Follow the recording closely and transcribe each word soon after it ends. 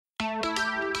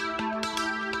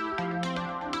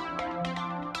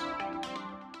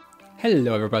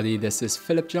Hello everybody, this is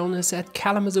Philip Jonas at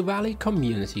Kalamazoo Valley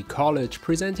Community College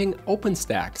presenting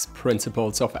OpenStax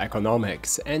Principles of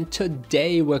Economics, and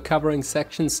today we're covering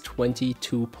sections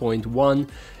 22.1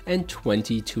 and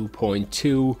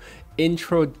 22.2,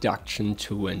 Introduction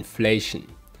to Inflation.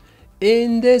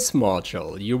 In this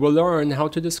module, you will learn how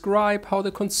to describe how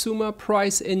the consumer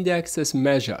price index is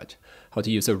measured, how to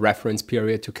use a reference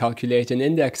period to calculate an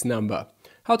index number,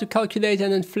 how to calculate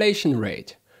an inflation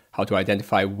rate, how to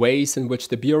identify ways in which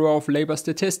the Bureau of Labor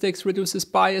Statistics reduces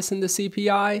bias in the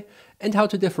CPI, and how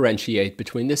to differentiate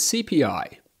between the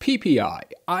CPI, PPI,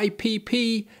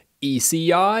 IPP,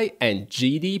 ECI, and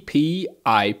GDP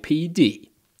IPD.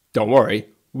 Don't worry,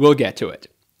 we'll get to it.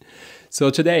 So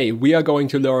today we are going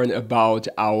to learn about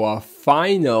our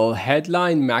final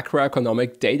headline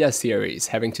macroeconomic data series,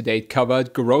 having to date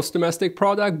covered gross domestic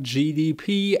product,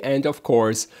 GDP, and of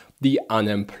course the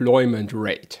unemployment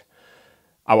rate.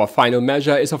 Our final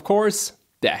measure is, of course,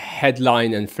 the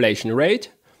headline inflation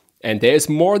rate. And there is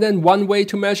more than one way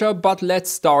to measure, but let's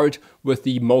start with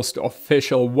the most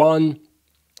official one.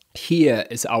 Here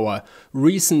is our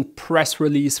recent press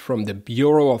release from the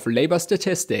Bureau of Labor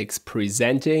Statistics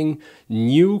presenting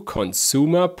new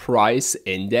consumer price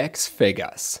index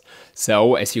figures.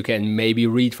 So, as you can maybe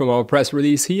read from our press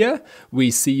release here,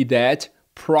 we see that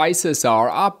prices are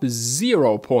up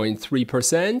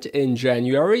 0.3% in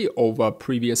January over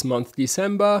previous month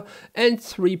December and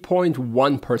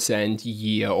 3.1%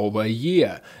 year over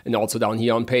year. And also down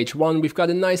here on page 1 we've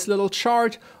got a nice little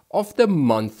chart of the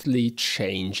monthly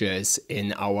changes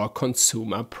in our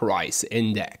consumer price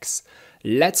index.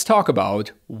 Let's talk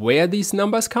about where these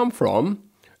numbers come from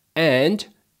and,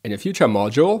 in a future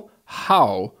module,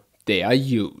 how they are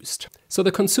used. So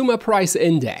the consumer price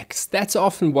index, that's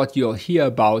often what you'll hear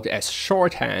about as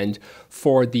shorthand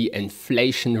for the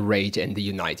inflation rate in the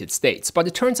United States. But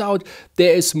it turns out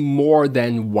there is more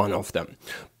than one of them.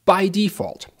 By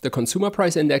default, the consumer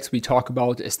price index we talk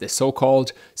about is the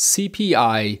so-called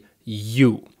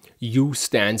CPI-U. U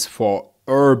stands for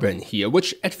urban here,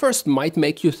 which at first might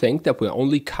make you think that we're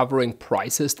only covering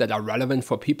prices that are relevant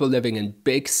for people living in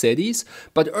big cities,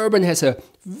 but urban has a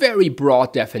very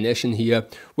broad definition here.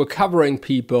 We're covering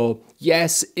people,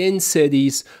 yes, in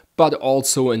cities, but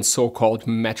also in so-called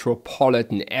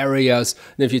metropolitan areas.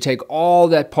 And if you take all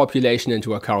that population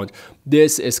into account,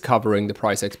 this is covering the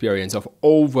price experience of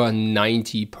over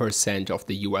 90% of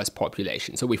the US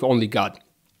population. So we've only got,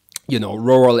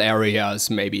 rural areas,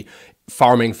 maybe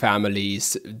farming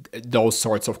families, those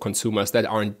sorts of consumers that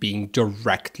aren't being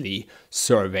directly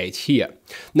surveyed here.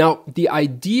 Now, the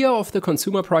idea of the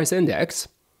consumer price index,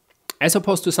 as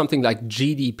opposed to something like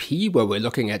GDP, where we're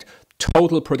looking at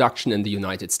total production in the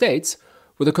United States,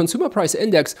 with the consumer price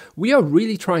index, we are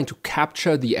really trying to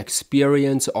capture the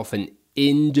experience of an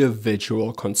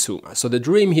individual consumer. So the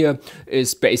dream here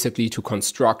is basically to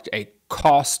construct a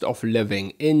cost of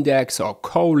living index, or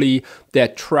COLI,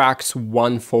 that tracks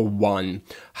one-for-one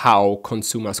how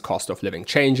consumers' cost of living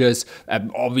changes.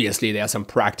 Obviously, there are some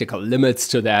practical limits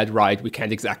to that, right? We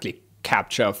can't exactly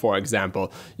capture, for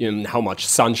example, how much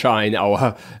sunshine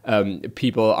our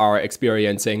people are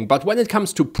experiencing. But when it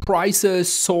comes to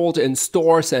prices sold in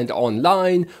stores and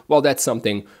online, well, that's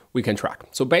something we can track.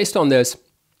 So based on this,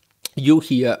 you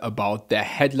hear about the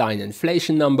headline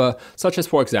inflation number, such as,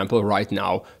 for example, right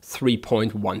now,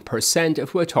 3.1%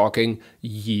 if we're talking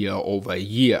year over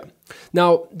year.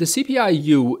 Now, the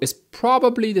CPI-U is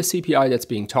probably the CPI that's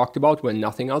being talked about when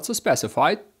nothing else is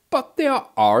specified, but there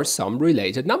are some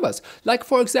related numbers. Like,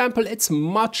 for example, its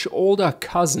much older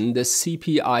cousin, the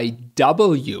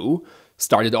CPI-W,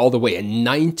 started all the way in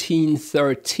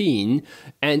 1913,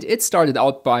 and it started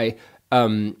out by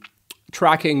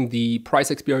tracking the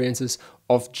price experiences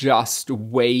of just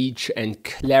wage and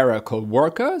clerical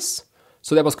workers.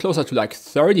 So that was closer to like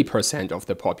 30% of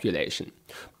the population.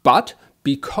 But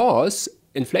because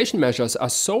inflation measures are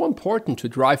so important to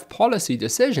drive policy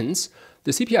decisions,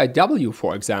 the CPI-W,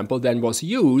 for example, then was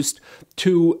used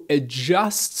to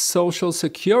adjust Social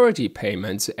Security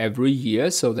payments every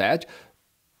year so that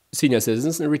senior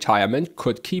citizens in retirement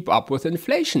could keep up with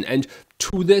inflation. And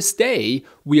to this day,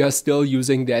 we are still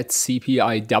using that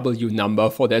CPI-W number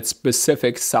for that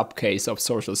specific subcase of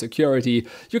Social Security.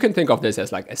 You can think of this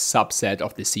as like a subset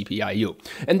of the CPI-U.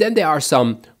 And then there are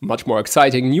some much more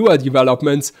exciting newer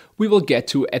developments we will get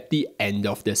to at the end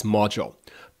of this module.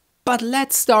 But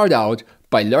let's start out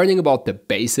by learning about the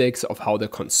basics of how the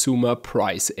consumer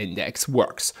price index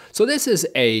works. So this is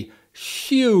a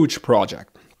huge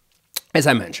project. As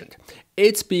I mentioned,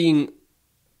 it's being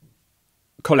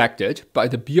collected by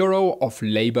the Bureau of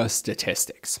Labor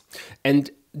Statistics, and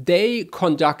they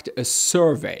conduct a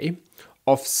survey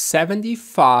of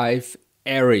 75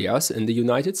 areas in the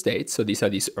United States. So these are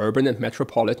these urban and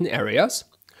metropolitan areas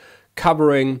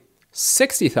covering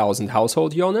 60,000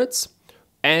 household units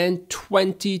and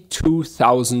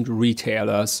 22,000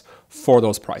 retailers for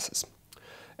those prices.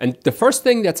 And the first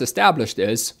thing that's established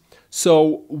is,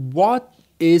 so what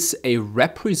is a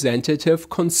representative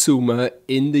consumer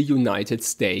in the United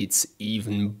States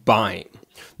even buying?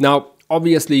 Now,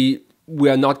 obviously, we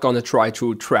are not going to try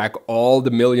to track all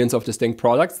the millions of distinct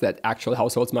products that actual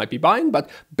households might be buying, but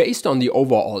based on the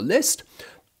overall list,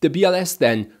 the BLS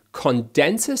then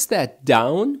condenses that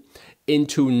down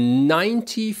into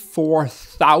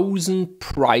 94,000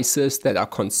 prices that are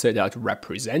considered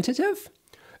representative.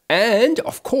 And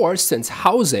of course, since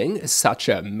housing is such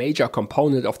a major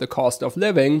component of the cost of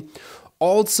living,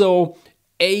 also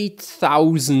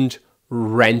 8,000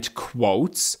 rent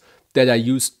quotes that are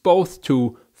used both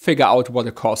to figure out what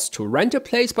it costs to rent a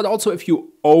place, but also if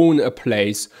you own a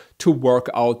place, to work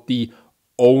out the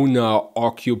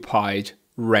owner-occupied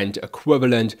rent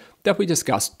equivalent that we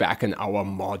discussed back in our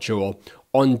module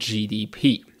on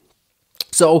GDP.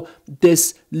 So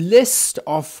this list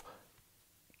of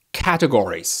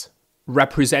categories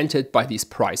represented by these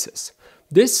prices,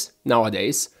 this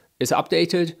nowadays is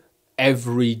updated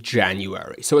every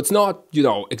January. So it's not,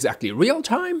 exactly real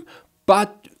time,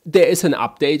 but there is an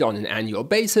update on an annual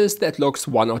basis that looks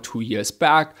 1 or 2 years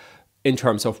back in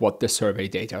terms of what the survey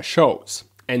data shows.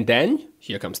 And then,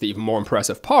 here comes the even more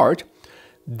impressive part,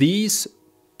 these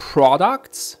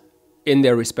products in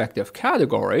their respective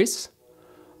categories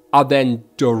are then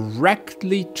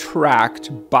directly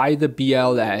tracked by the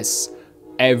BLS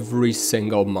every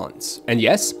single month. And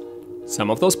yes, some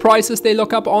of those prices they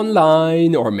look up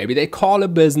online, or maybe they call a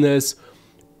business,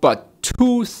 but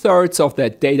 2/3 of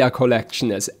that data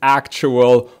collection is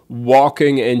actual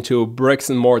walking into bricks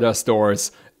and mortar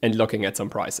stores and looking at some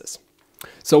prices.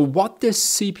 So what this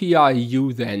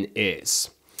CPIU then is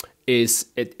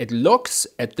it looks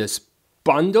at this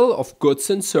bundle of goods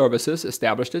and services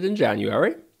established in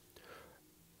January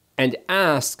and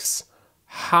asks,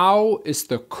 how is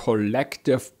the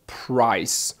collective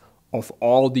price of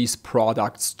all these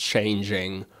products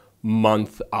changing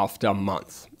month after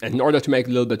month? And in order to make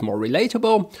it a little bit more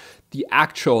relatable, the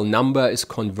actual number is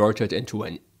converted into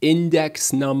an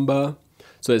index number.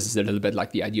 So this is a little bit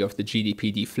like the idea of the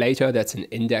GDP deflator. That's an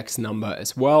index number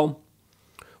as well,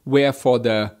 where for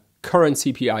the current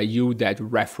CPIU, that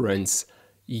reference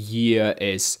year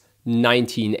is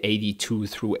 1982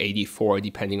 through 84,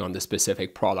 depending on the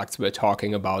specific products we're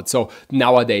talking about. So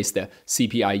nowadays the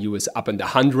CPIU is up in the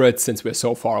hundreds since we're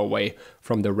so far away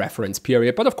from the reference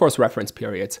period. But of course, reference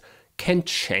periods can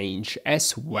change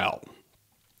as well.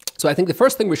 So I think the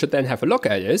first thing we should then have a look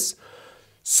at is,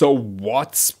 so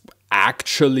what's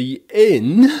actually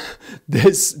in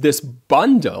this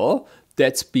bundle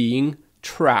that's being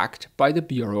tracked by the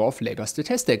Bureau of Labor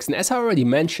Statistics? And as I already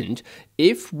mentioned,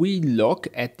 if we look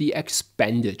at the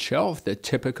expenditure of the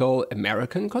typical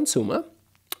American consumer,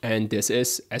 and this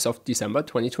is as of December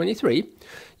 2023,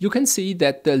 you can see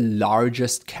that the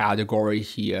largest category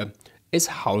here is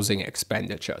housing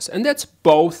expenditures. And that's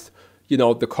both,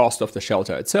 the cost of the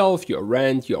shelter itself, your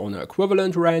rent, your owner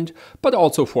equivalent rent, but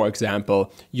also, for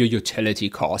example, your utility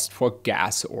cost for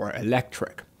gas or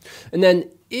electric. And then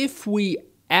if we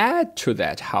add to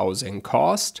that housing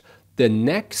cost the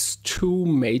next two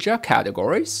major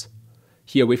categories,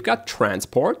 here we've got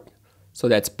transport. So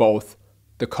that's both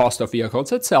the cost of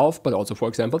vehicles itself, but also, for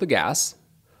example, the gas,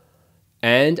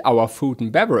 and our food and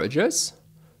beverages.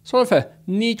 Sort of a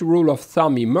neat rule of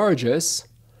thumb emerges.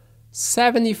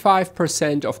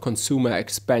 75% of consumer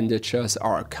expenditures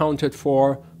are accounted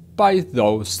for by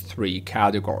those three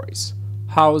categories: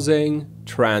 housing,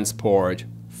 transport,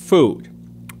 food,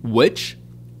 which,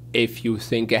 if you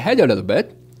think ahead a little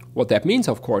bit, what that means,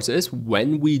 of course, is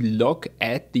when we look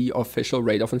at the official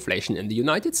rate of inflation in the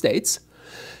United States,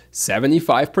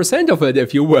 75% of it,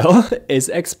 if you will, is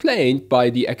explained by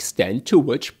the extent to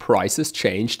which prices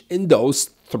changed in those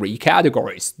three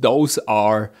categories. Those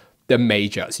are the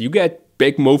majors. You get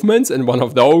big movements in one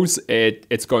of those,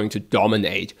 it's going to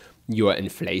dominate your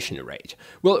inflation rate.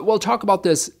 We'll talk about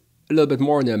this a little bit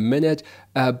more in a minute,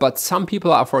 but some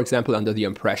people are, for example, under the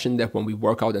impression that when we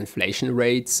work out inflation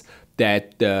rates,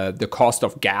 that the cost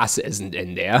of gas isn't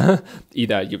in there,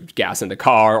 either gas in the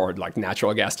car or like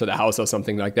natural gas to the house or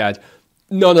something like that.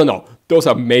 No. Those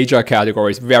are major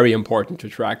categories, very important to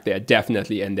track. They're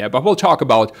definitely in there, but we'll talk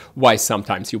about why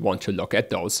sometimes you want to look at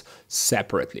those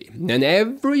separately. And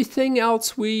everything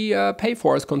else we pay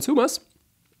for as consumers,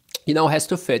 has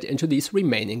to fit into these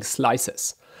remaining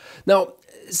slices. Now,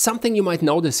 something you might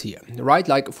notice here, right?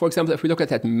 Like, for example, if we look at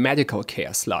that medical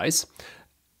care slice,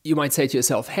 you might say to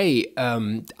yourself, hey,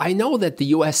 I know that the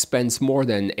US spends more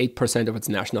than 8% of its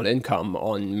national income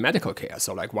on medical care.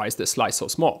 So like, why is this slice so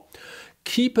small?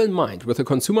 Keep in mind, with the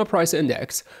consumer price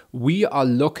index, we are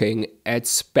looking at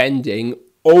spending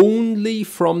only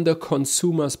from the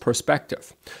consumer's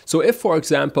perspective. So if, for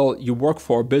example, you work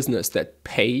for a business that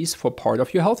pays for part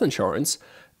of your health insurance,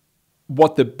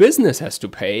 what the business has to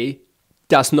pay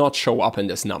does not show up in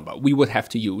this number. We would have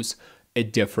to use a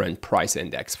different price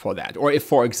index for that. Or if,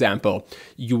 for example,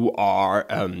 you are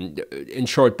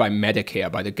insured by Medicare,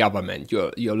 by the government,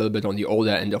 you're a little bit on the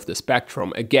older end of the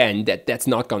spectrum, again, that's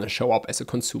not going to show up as a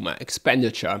consumer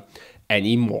expenditure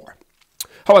anymore.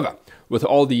 However, with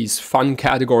all these fun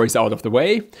categories out of the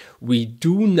way, we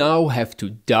do now have to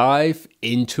dive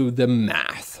into the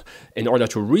math in order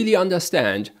to really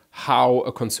understand how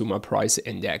a consumer price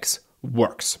index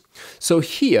works. So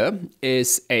here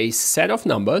is a set of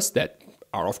numbers that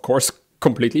are, of course,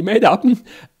 completely made up,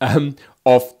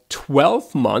 of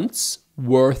 12 months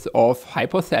worth of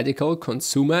hypothetical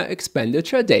consumer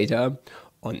expenditure data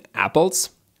on apples,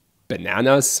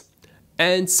 bananas,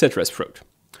 and citrus fruit.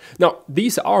 Now,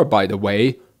 these are, by the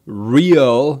way,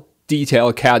 real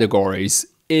detailed categories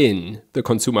in the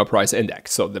Consumer Price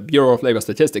Index. So the Bureau of Labor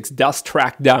Statistics does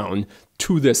track down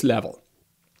to this level.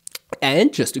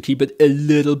 And just to keep it a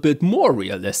little bit more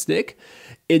realistic,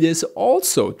 it is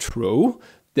also true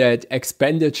that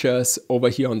expenditures over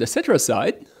here on the citrus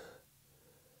side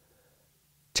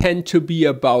tend to be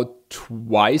about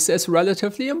twice as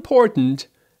relatively important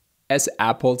as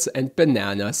apples and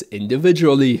bananas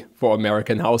individually for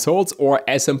American households, or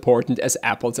as important as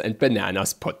apples and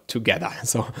bananas put together.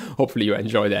 So hopefully you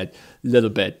enjoy that little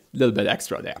bit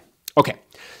extra there. Okay,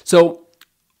 so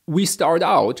we start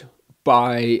out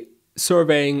by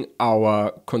surveying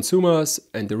our consumers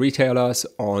and the retailers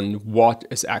on what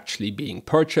is actually being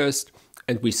purchased,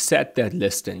 and we set that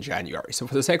list in January. So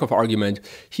for the sake of argument,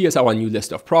 here's our new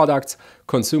list of products.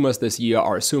 Consumers this year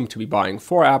are assumed to be buying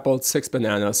 4 apples, 6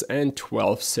 bananas, and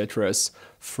 12 citrus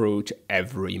fruit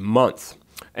every month.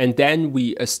 And then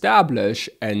we establish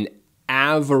an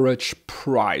average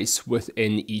price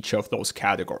within each of those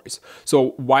categories.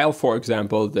 So while, for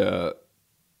example, the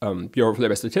Bureau of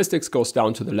Labor Statistics goes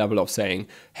down to the level of saying,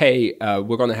 hey,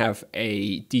 we're going to have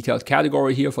a detailed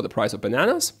category here for the price of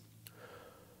bananas,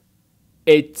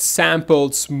 it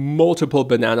samples multiple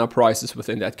banana prices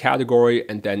within that category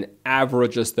and then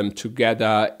averages them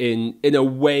together in a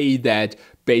way that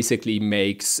basically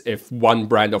makes, if one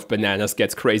brand of bananas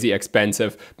gets crazy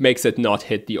expensive, makes it not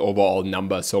hit the overall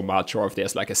number so much, or if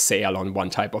there's like a sale on one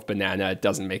type of banana, it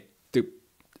doesn't make the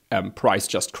price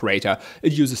just crater.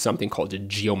 It uses something called a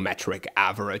geometric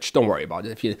average. Don't worry about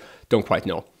it if you don't quite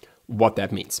know what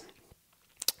that means.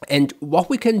 And what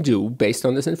we can do based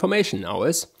on this information now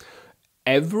is,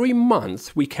 every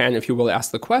month we can, if you will,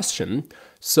 ask the question,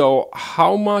 so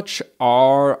how much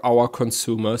are our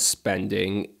consumers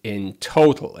spending in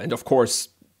total? And of course,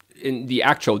 in the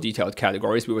actual detailed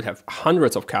categories, we would have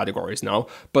hundreds of categories now,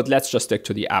 but let's just stick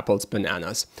to the apples,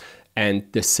 bananas, and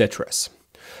the citrus.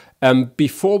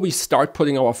 Before we start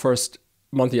putting our first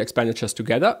monthly expenditures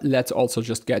together, let's also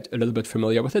just get a little bit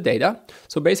familiar with the data.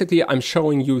 So basically, I'm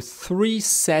showing you 3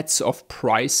 sets of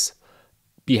price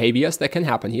behaviors that can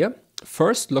happen here.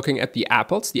 First, looking at the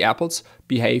apples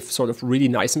behave sort of really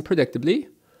nice and predictably.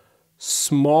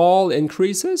 Small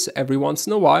increases every once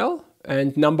in a while,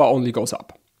 and number only goes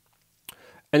up.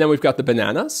 And then we've got the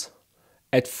bananas.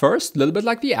 At first, a little bit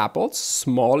like the apples,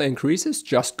 small increases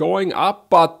just going up,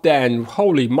 but then,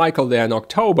 holy Michael, there in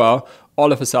October,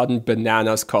 all of a sudden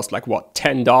bananas cost like what,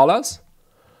 $10?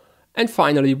 And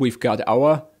finally, we've got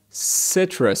our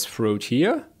citrus fruit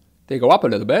here. They go up a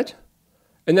little bit.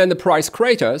 And then the price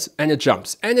craters and it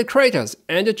jumps, and it craters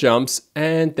and it jumps,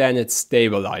 and then it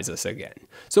stabilizes again.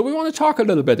 So we want to talk a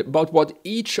little bit about what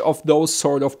each of those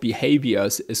sort of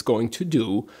behaviors is going to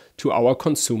do to our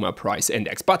consumer price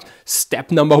index. But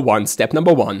step number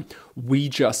one, we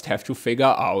just have to figure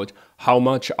out how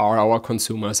much are our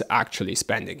consumers actually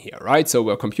spending here, right? So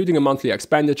we're computing a monthly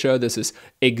expenditure. This is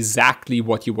exactly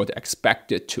what you would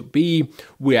expect it to be.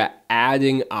 We're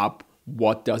adding up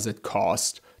what does it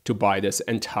cost to buy this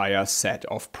entire set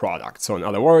of products. So in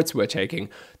other words, we're taking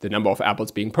the number of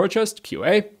apples being purchased,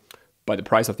 QA, by the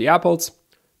price of the apples,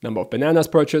 number of bananas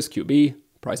purchased, QB,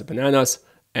 price of bananas,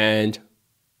 and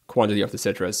quantity of the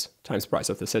citrus times price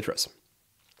of the citrus.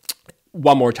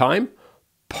 One more time,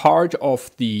 part of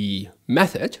the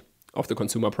method of the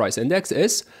consumer price index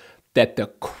is that the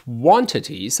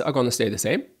quantities are going to stay the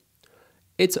same.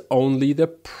 It's only the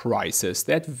prices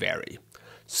that vary.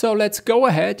 So let's go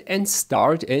ahead and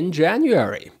start in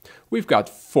January. We've got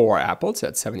 4 apples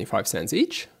at 75 cents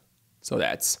each, so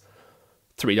that's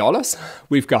 $3.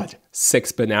 We've got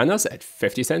 6 bananas at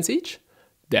 50 cents each,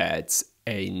 that's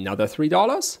another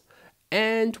 $3.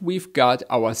 And we've got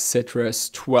our citrus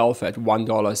 12 at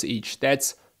 $1 each,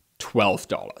 that's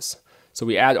 $12. So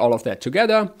we add all of that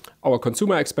together, our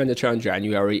consumer expenditure in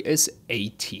January is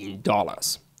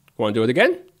 $18. Want to do it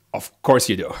again? Of course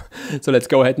you do. So let's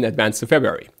go ahead and advance to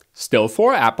February. Still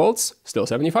 4 apples, still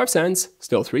 75 cents,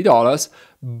 still $3,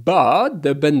 but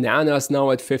the bananas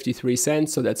now at 53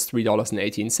 cents, so that's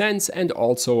 $3.18, and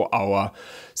also our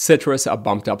citrus are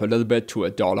bumped up a little bit to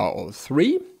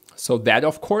 $1.03. So that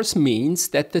of course means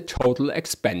that the total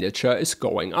expenditure is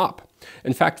going up.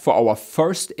 In fact, for our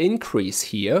first increase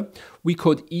here, we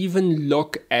could even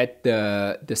look at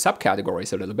the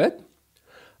subcategories a little bit.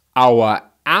 Our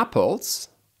apples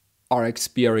are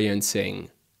experiencing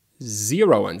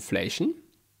 0 inflation.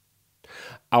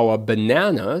 Our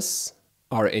bananas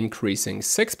are increasing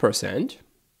 6%.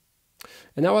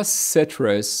 And our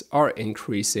citrus are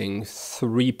increasing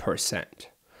 3%.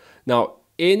 Now,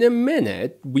 in a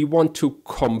minute, we want to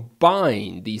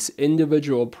combine these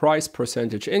individual price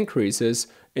percentage increases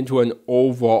into an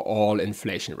overall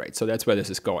inflation rate. So that's where this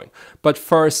is going. But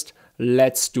first,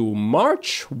 let's do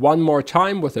March one more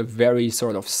time with a very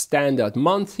sort of standard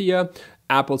month here.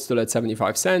 Apples still at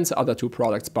 75 cents, other 2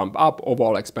 products bump up,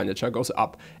 overall expenditure goes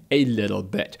up a little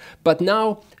bit. But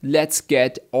now let's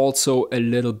get also a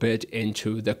little bit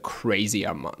into the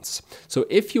crazier months. So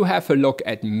if you have a look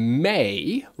at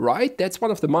May, right, that's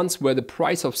one of the months where the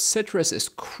price of citrus is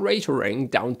cratering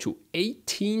down to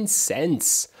 18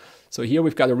 cents. So here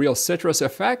we've got a real citrus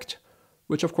effect,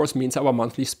 which of course means our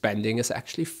monthly spending is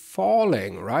actually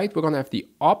falling, right? We're going to have the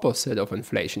opposite of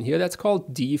inflation here. That's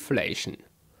called deflation.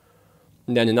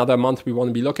 And then another month we want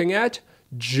to be looking at,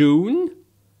 June.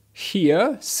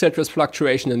 Here, citrus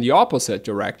fluctuation in the opposite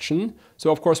direction.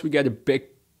 So of course we get a big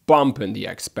bump in the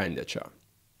expenditure.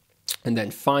 And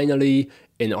then finally,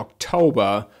 in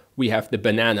October, we have the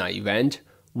banana event,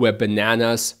 where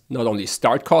bananas not only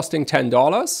start costing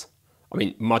 $10, I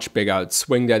mean, much bigger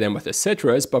swing there than with the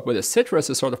citrus, but with the citrus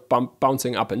is sort of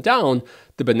bouncing up and down,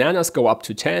 the bananas go up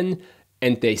to 10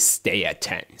 and they stay at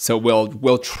 10. So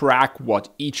we'll track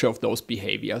what each of those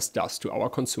behaviors does to our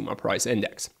consumer price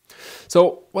index.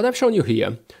 So what I've shown you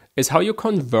here is how you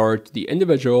convert the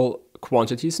individual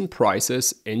quantities and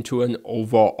prices into an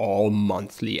overall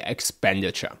monthly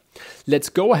expenditure. Let's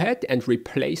go ahead and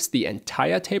replace the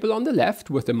entire table on the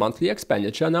left with the monthly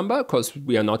expenditure number, because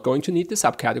we are not going to need the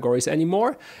subcategories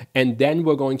anymore. And then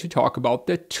we're going to talk about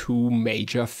the 2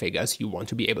 major figures you want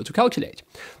to be able to calculate.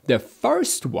 The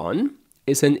first one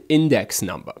is an index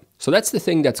number. So that's the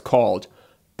thing that's called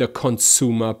the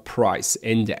consumer price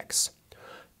index.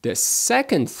 The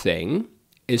second thing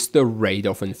is the rate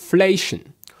of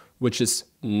inflation, which is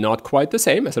not quite the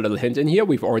same. As a little hint in here,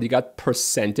 we've already got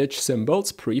percentage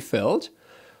symbols pre-filled.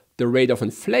 The rate of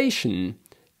inflation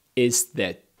is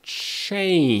the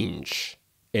change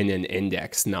in an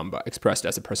index number expressed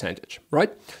as a percentage,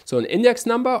 right? So an index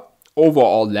number,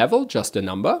 overall level, just a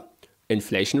number.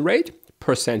 Inflation rate,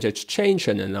 percentage change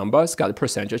in a number, it's got a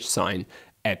percentage sign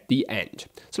at the end.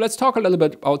 So let's talk a little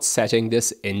bit about setting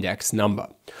this index number.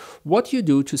 What you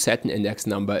do to set an index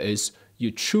number is you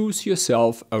choose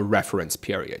yourself a reference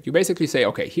period. You basically say,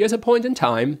 okay, here's a point in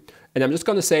time, and I'm just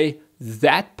going to say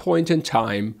that point in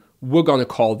time, we're going to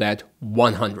call that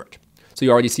 100. So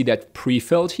you already see that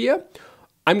pre-filled here.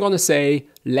 I'm going to say,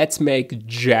 let's make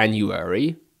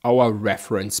January our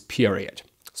reference period.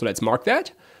 So let's mark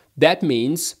that. That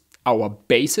means our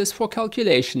basis for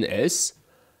calculation is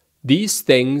these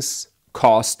things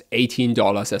cost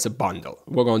 $18 as a bundle.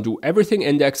 We're going to do everything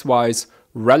index-wise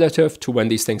relative to when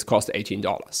these things cost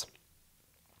 $18.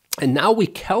 And now we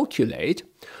calculate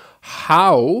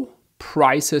how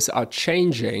prices are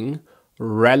changing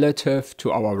relative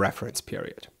to our reference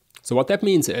period. So what that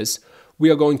means is we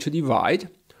are going to divide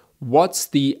what's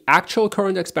the actual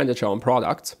current expenditure on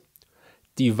products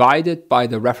divided by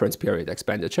the reference period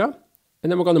expenditure,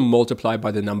 and then we're going to multiply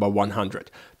by the number 100.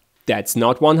 That's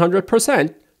not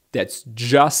 100%, that's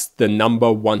just the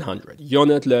number 100,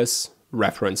 unitless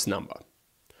reference number.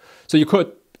 So you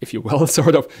could, if you will,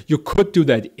 you could do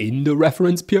that in the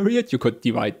reference period. You could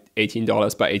divide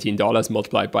 $18 by $18,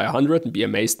 multiply it by 100, and be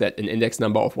amazed that an index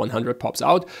number of 100 pops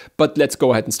out. But let's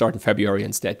go ahead and start in February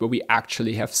instead, where we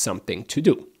actually have something to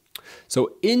do.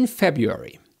 So in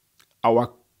February,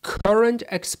 our current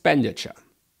expenditure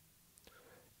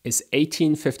is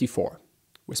 $18.54.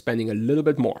 We're spending a little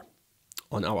bit more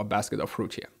on our basket of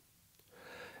fruit here.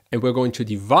 And we're going to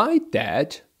divide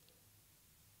that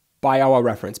by our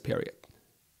reference period,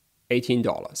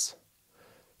 $18.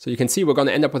 So you can see we're going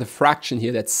to end up with a fraction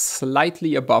here that's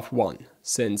slightly above 1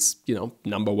 since,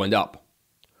 number went up.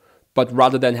 But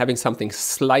rather than having something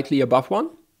slightly above 1,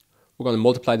 we're going to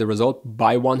multiply the result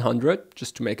by 100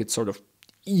 just to make it sort of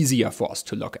easier for us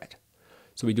to look at.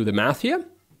 So we do the math here.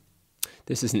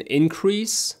 This is an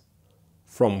increase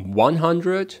from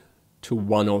 100 to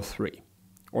 103.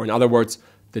 Or in other words,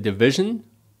 the division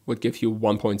would give you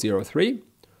 1.03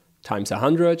 times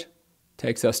 100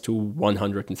 takes us to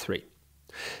 103.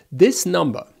 This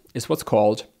number is what's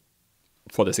called,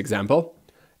 for this example,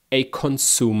 a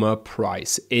consumer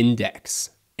price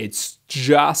index. It's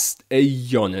just a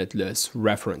unitless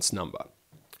reference number.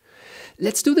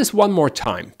 Let's do this one more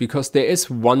time because there is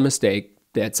one mistake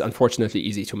that's unfortunately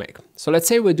easy to make. So let's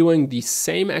say we're doing the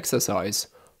same exercise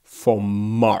for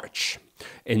March.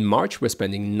 In March, we're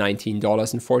spending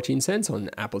 $19.14 on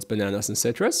apples, bananas, and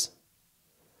citrus.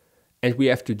 And we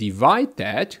have to divide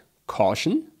that,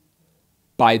 caution,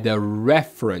 by the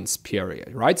reference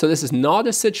period, right? So this is not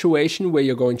a situation where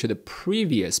you're going to the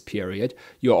previous period.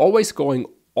 You're always going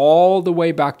all the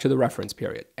way back to the reference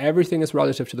period. Everything is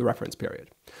relative to the reference period.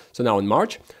 So now in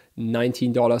March,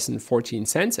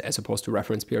 $19.14 as opposed to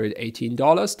reference period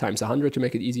 $18 times 100 to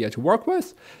make it easier to work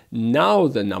with. Now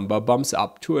the number bumps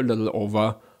up to a little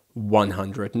over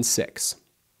 106.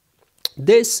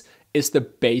 This is the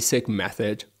basic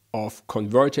method of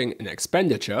converting an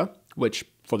expenditure, which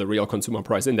for the real consumer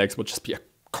price index would just be a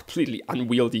completely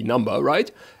unwieldy number, right?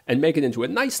 And make it into a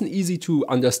nice and easy to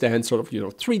understand sort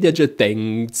of, three-digit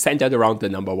thing centered around the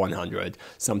number 100,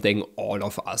 something all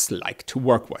of us like to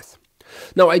work with.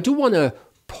 Now, I do want to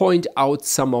point out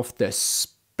some of the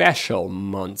special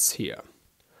months here.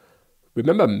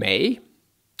 Remember May,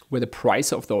 where the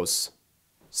price of those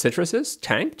citruses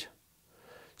tanked?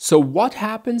 So what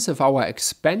happens if our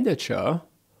expenditure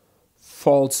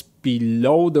falls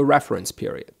below the reference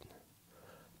period?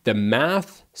 The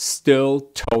math still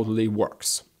totally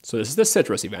works. So this is the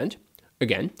citrus event.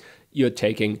 Again, you're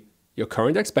taking your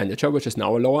current expenditure, which is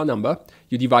now a lower number.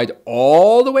 You divide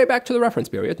all the way back to the reference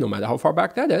period, no matter how far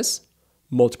back that is,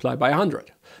 multiply by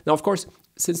 100. Now, of course,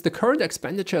 since the current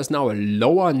expenditure is now a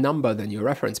lower number than your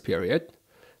reference period,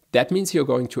 that means you're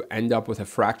going to end up with a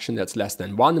fraction that's less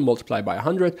than 1 and multiply by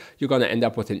 100. You're going to end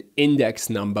up with an index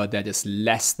number that is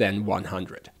less than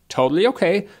 100. Totally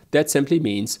okay. That simply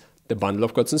means the bundle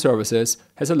of goods and services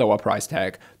has a lower price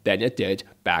tag than it did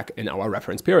back in our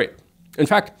reference period. In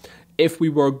fact, if we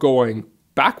were going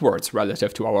backwards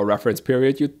relative to our reference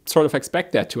period, you'd sort of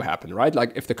expect that to happen, right?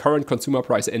 Like if the current consumer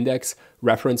price index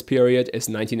reference period is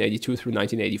 1982 through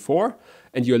 1984,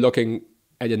 and you're looking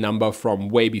at a number from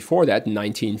way before that,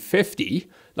 1950,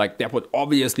 like that would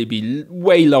obviously be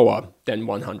way lower than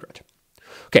 100.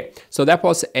 Okay, so that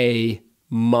was a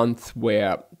month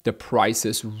where the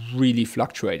prices really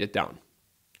fluctuated down.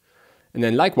 And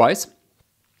then likewise,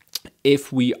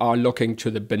 if we are looking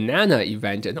to the banana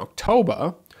event in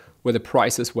October, where the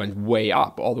prices went way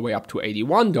up, all the way up to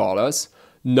 $81,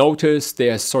 notice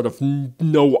there's sort of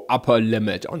no upper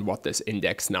limit on what this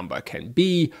index number can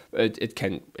be. It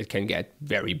can get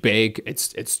very big.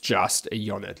 It's just a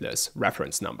unitless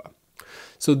reference number.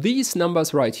 So these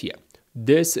numbers right here,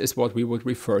 this is what we would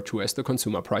refer to as the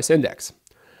consumer price index.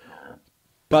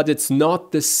 But it's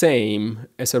not the same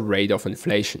as a rate of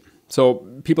inflation. So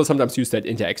people sometimes use that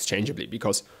interchangeably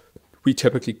because we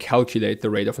typically calculate the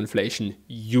rate of inflation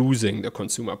using the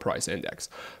consumer price index.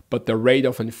 But the rate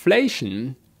of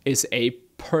inflation is a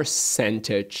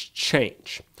percentage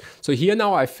change. So here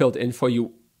now I filled in for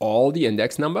you all the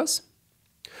index numbers.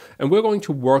 And we're going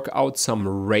to work out some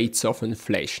rates of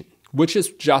inflation, which is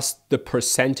just the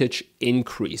percentage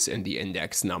increase in the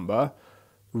index number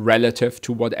relative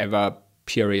to whatever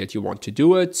period you want to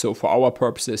do it. So for our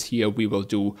purposes here, we will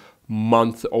do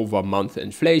month over month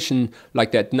inflation,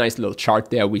 like that nice little chart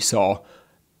there we saw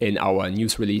in our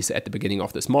news release at the beginning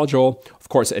of this module. Of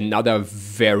course, another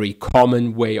very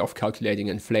common way of calculating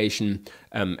inflation,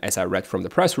 as I read from the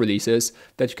press releases,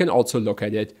 that you can also look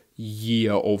at it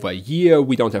year over year.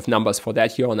 We don't have numbers for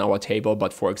that here on our table,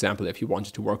 but for example, if you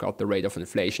wanted to work out the rate of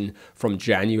inflation from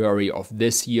January of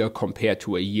this year compared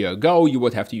to a year ago, you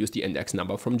would have to use the index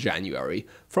number from January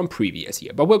from previous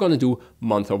year. But we're going to do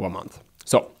month over month.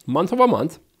 So month over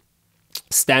month,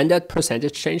 standard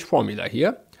percentage change formula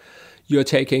here. You're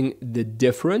taking the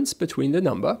difference between the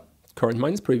number, current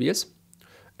minus previous,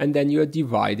 and then you're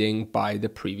dividing by the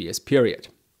previous period.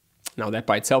 Now that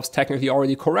by itself is technically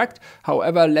already correct.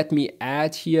 However, let me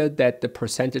add here that the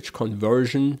percentage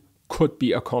conversion could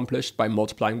be accomplished by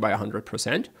multiplying by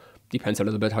 100%. Depends a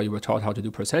little bit how you were taught how to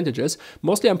do percentages.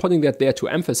 Mostly I'm putting that there to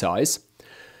emphasize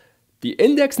The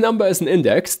index number is an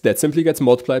index that simply gets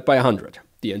multiplied by 100.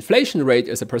 The inflation rate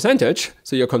is a percentage,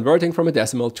 so you're converting from a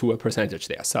decimal to a percentage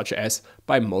there, such as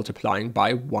by multiplying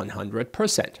by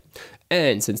 100%.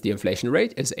 And since the inflation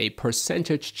rate is a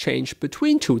percentage change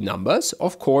between two numbers,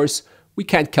 of course, we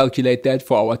can't calculate that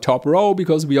for our top row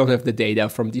because we don't have the data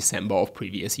from December of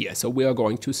previous year. So we are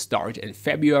going to start in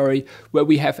February, where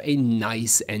we have a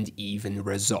nice and even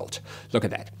result. Look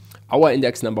at that. Our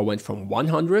index number went from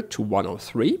 100 to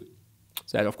 103.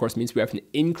 So that, of course, means we have an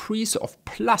increase of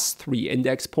plus 3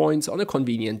 index points on a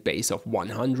convenient base of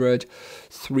 100.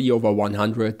 3 over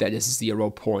 100, that is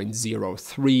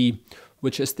 0.03,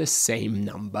 which is the same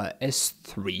number as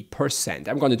 3%.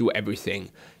 I'm going to do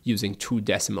everything using 2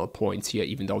 decimal points here,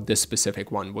 even though this specific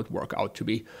one would work out to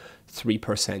be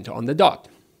 3% on the dot.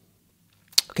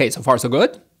 Okay, so far so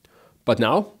good. But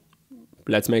now,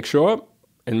 let's make sure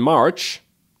in March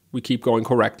we keep going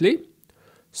correctly.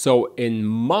 So in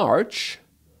March,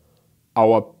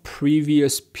 our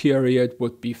previous period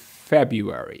would be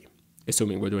February,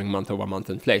 assuming we're doing month-over-month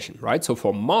inflation, right? So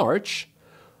for March,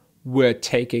 we're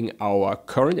taking our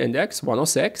current index,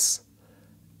 106,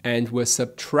 and we're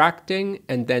subtracting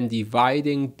and then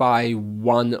dividing by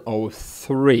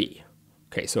 103.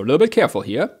 Okay, so a little bit careful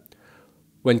here.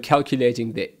 When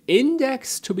calculating the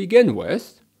index to begin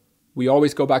with, we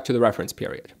always go back to the reference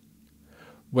period.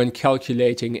 When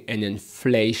calculating an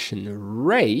inflation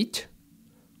rate,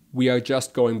 we are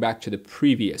just going back to the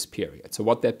previous period. So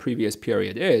what that previous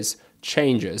period is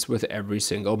changes with every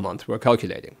single month we're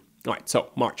calculating. All right,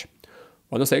 so March,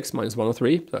 106 minus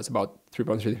 103, so that's about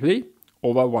 3.33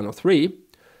 over 103.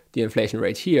 The inflation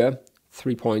rate here,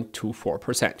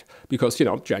 3.24%. Because,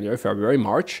 January, February,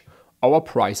 March, our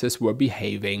prices were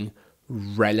behaving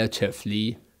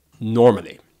relatively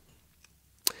normally.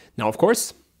 Now, of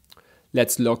course,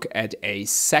 let's look at a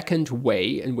second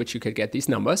way in which you could get these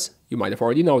numbers. You might have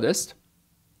already noticed.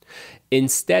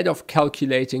 Instead of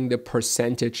calculating the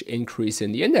percentage increase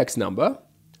in the index number,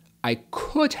 I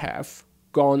could have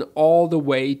gone all the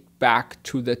way back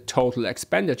to the total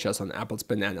expenditures on apples,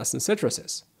 bananas, and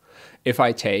citruses. If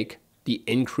I take the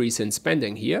increase in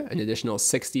spending here, an additional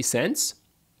 60 cents,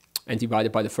 and divide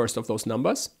it by the first of those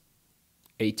numbers,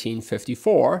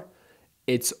 1854,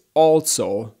 it's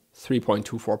also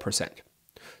 3.24%.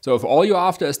 So if all you're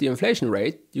after is the inflation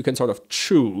rate, you can sort of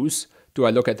choose, do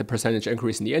I look at the percentage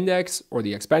increase in the index or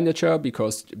the expenditure,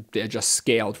 because they're just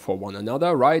scaled for one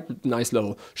another, right? Nice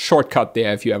little shortcut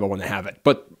there if you ever want to have it.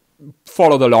 But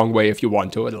follow the long way if you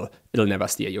want to, it'll never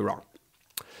steer you wrong.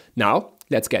 Now,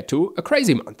 let's get to a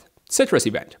crazy month. Citrus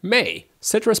event, May,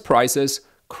 citrus prices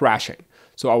crashing.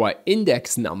 So our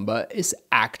index number is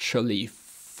actually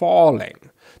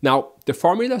falling. Now, the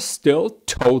formula still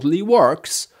totally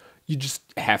works. You just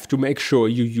have to make sure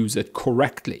you use it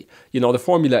correctly. The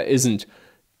formula isn't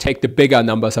take the bigger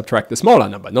number, subtract the smaller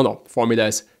number. No. Formula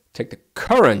is take the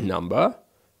current number,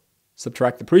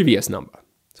 subtract the previous number.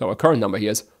 So our current number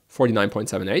here is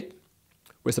 49.78.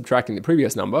 We're subtracting the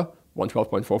previous number,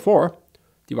 112.44,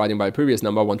 dividing by the previous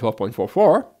number,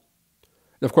 112.44. And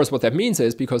of course, what that means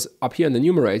is, because up here in the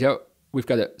numerator, we've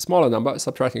got a smaller number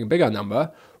subtracting a bigger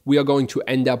number, we are going to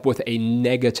end up with a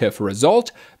negative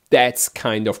result. That's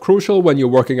kind of crucial when you're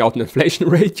working out an inflation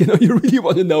rate. You really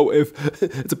want to know if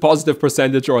it's a positive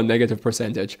percentage or a negative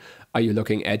percentage. Are you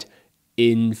looking at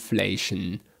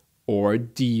inflation or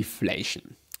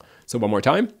deflation? So one more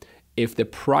time, if the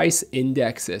price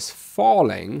index is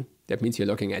falling, that means you're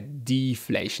looking at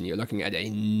deflation. You're looking at a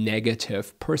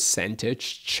negative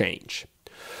percentage change.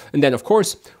 And then, of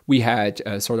course, we had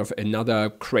sort of another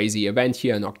crazy event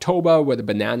here in October where the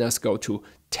bananas go to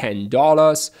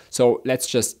 $10. So let's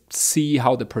just see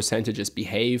how the percentages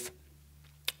behave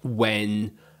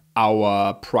when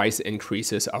our price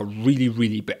increases are really,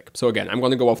 really big. So again, I'm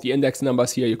going to go off the index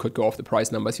numbers here. You could go off the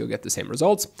price numbers. You'll get the same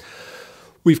results.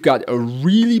 We've got a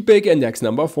really big index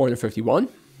number, 451.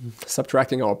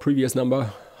 Subtracting our previous number,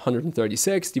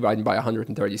 136, dividing by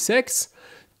 136.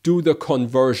 Do the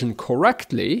conversion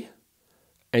correctly,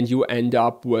 and you end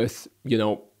up with,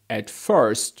 at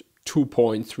first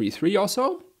 2.33 or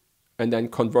so, and then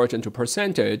convert into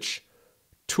percentage,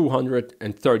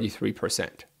 233%.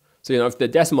 So, if the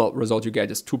decimal result you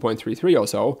get is 2.33 or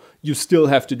so, you still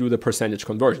have to do the percentage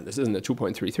conversion. This isn't a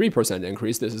 2.33%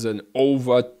 increase, this is an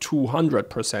over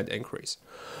 200% increase.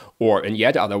 Or in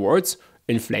yet other words,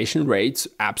 inflation rates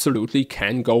absolutely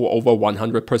can go over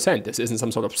 100%. This isn't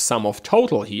some sort of sum of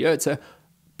total here. It's a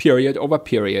period over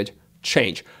period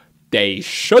change. They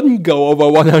shouldn't go over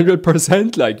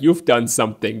 100%, like you've done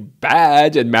something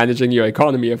bad in managing your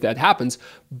economy if that happens,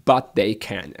 but they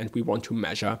can, and we want to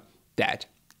measure that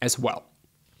as well.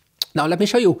 Now, let me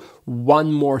show you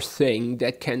one more thing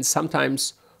that can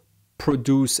sometimes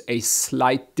produce a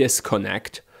slight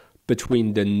disconnect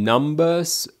between the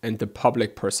numbers and the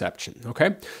public perception,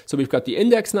 okay? So we've got the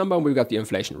index number and we've got the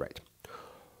inflation rate.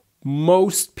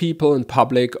 Most people in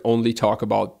public only talk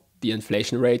about the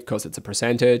inflation rate because it's a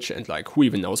percentage, and like, who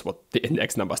even knows what the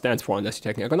index number stands for unless you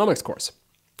take an economics course.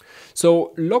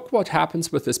 So look what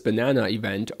happens with this banana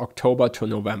event, October to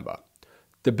November.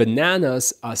 The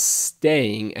bananas are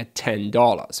staying at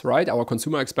 $10, right? Our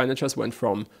consumer expenditures went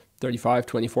from $35,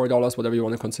 $24, whatever you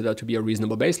want to consider to be a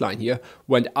reasonable baseline here,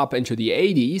 went up into the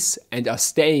 80s and are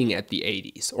staying at the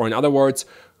 80s. Or in other words,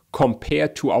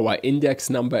 compared to our index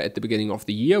number at the beginning of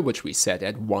the year, which we set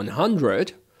at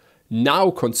 100,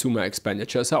 now consumer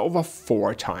expenditures are over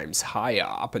 4 times higher,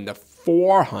 up in the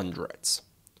 400s.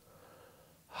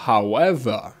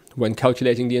 However, when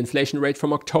calculating the inflation rate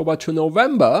from October to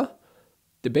November,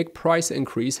 the big price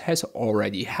increase has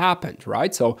already happened,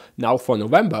 right? So now for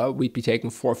November, we'd be taking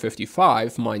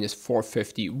 455 minus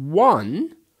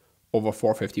 451 over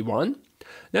 451.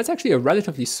 That's actually a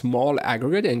relatively small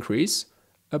aggregate increase,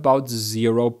 about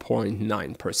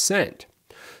 0.9%.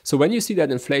 So when you see that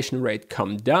inflation rate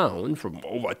come down from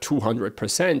over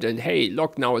 200% and hey,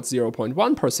 look, now it's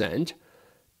 0.1%,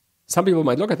 some people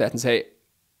might look at that and say,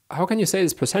 how can you say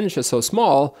this percentage is so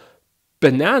small?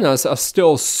 Bananas are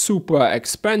still super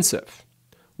expensive.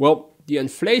 Well, the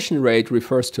inflation rate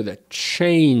refers to the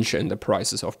change in the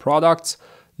prices of products,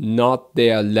 not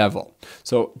their level.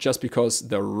 So just because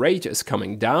the rate is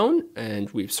coming down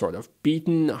and we've sort of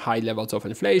beaten high levels of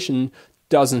inflation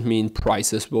doesn't mean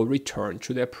prices will return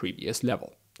to their previous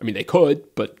level. I mean, they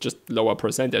could, but just lower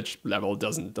percentage level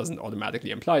doesn't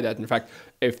automatically imply that. In fact,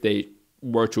 if they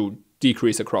were to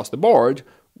decrease across the board,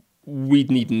 we'd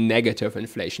need negative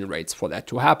inflation rates for that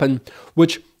to happen,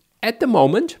 which at the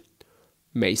moment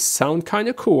may sound kind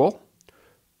of cool.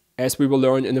 As we will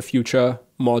learn in a future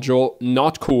module,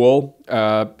 not cool.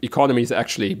 Economy is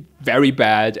actually very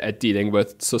bad at dealing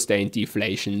with sustained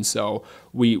deflation. So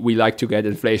we like to get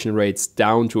inflation rates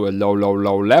down to a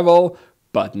low level,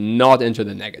 but not into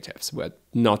the negatives. We're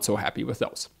not so happy with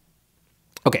those.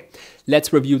 Okay,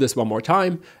 let's review this one more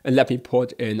time, and let me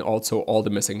put in also all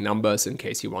the missing numbers in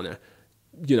case you want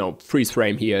to, freeze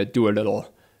frame here, do a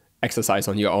little exercise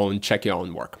on your own, check your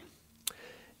own work.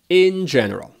 In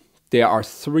general, there are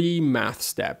 3 math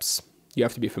steps you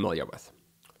have to be familiar with.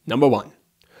 Number 1,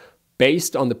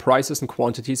 based on the prices and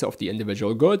quantities of the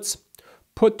individual goods,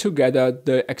 put together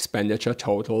the expenditure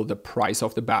total, the price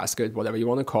of the basket, whatever you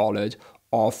want to call it,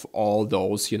 of all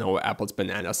those, apples,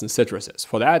 bananas, and citruses.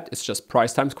 For that, it's just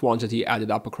price times quantity added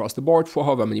up across the board for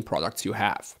however many products you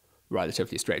have.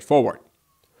 Relatively straightforward.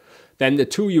 Then the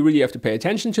 2 you really have to pay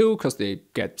attention to, because they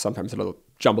get sometimes a little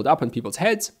jumbled up in people's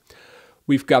heads.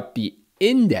 We've got the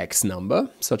index number,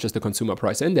 such as the consumer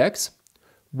price index,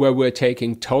 where we're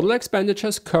taking total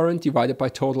expenditures current divided by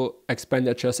total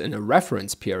expenditures in a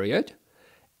reference period.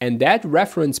 And that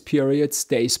reference period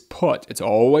stays put. It's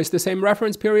always the same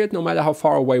reference period, no matter how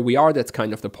far away we are. That's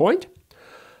kind of the point.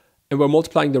 And we're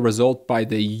multiplying the result by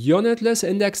the unitless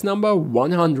index number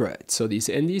 100. So these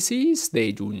indices,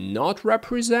 they do not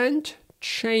represent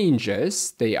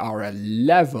changes. They are a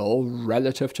level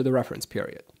relative to the reference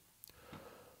period.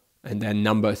 And then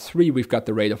number 3, we've got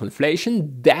the rate of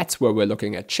inflation. That's where we're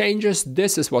looking at changes.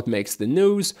 This is what makes the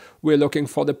news. We're looking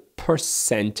for the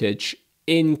percentage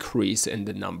increase in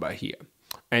the number here.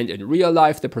 And in real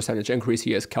life, the percentage increase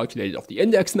here is calculated off the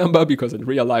index number, because in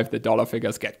real life, the dollar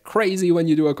figures get crazy when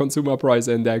you do a consumer price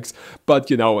index. But,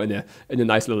 in a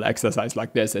nice little exercise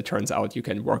like this, it turns out you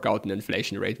can work out an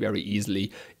inflation rate very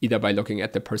easily, either by looking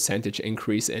at the percentage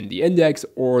increase in the index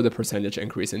or the percentage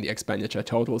increase in the expenditure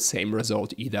total. Same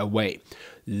result either way.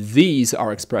 These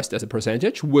are expressed as a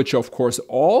percentage, which of course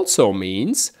also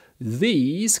means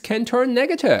these can turn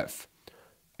negative.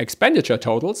 Expenditure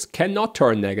totals cannot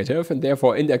turn negative, and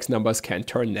therefore index numbers can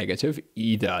turn negative.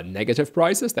 Either negative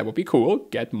prices, that would be cool,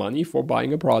 get money for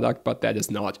buying a product, but that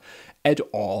is not at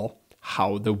all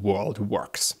how the world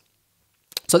works.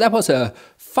 So that was a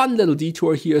fun little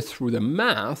detour here through the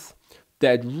math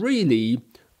that really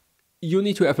you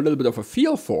need to have a little bit of a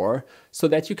feel for, so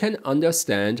that you can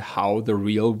understand how the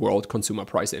real world consumer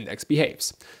price index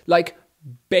behaves. Like,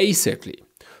 basically,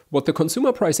 what the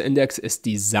consumer price index is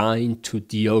designed to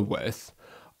deal with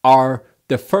are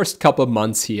the first couple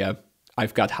months here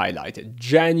I've got highlighted,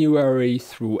 January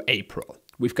through April.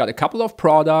 We've got a couple of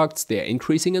products, they're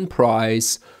increasing in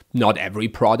price. Not every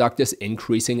product is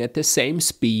increasing at the same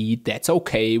speed. That's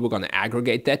okay, we're going to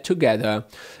aggregate that together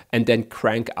and then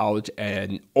crank out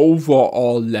an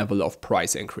overall level of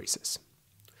price increases.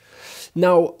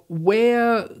 Now,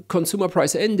 where consumer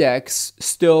price index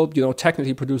still,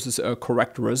 technically produces a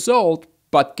correct result,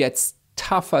 but gets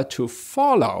tougher to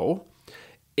follow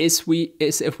is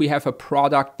if we have a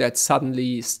product that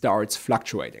suddenly starts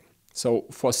fluctuating. So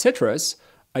for citrus,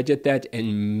 I did that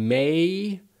in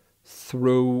May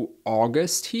through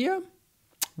August here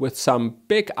with some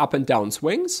big up and down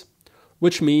swings,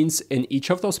 which means in each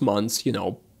of those months,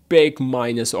 big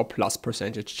minus or plus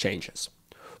percentage changes,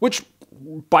 which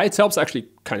by itself is actually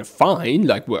kind of fine.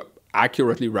 Like, we're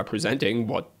accurately representing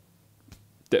what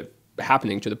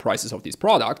happening to the prices of these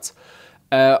products.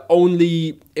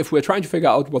 Only if we're trying to figure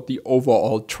out what the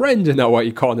overall trend in our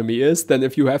economy is, then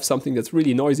if you have something that's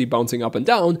really noisy bouncing up and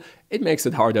down, it makes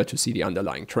it harder to see the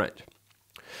underlying trend.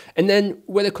 And then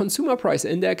where the consumer price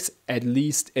index, at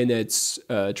least in its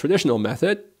traditional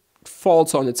method,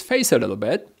 falls on its face a little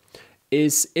bit,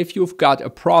 is if you've got a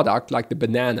product like the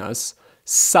bananas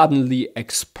suddenly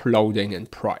exploding in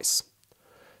price.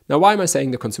 Now, why am I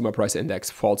saying the consumer price index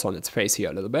falls on its face here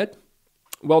a little bit?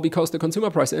 Well, because the consumer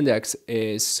price index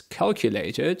is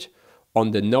calculated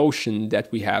on the notion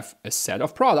that we have a set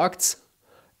of products,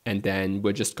 and then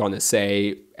we're just going to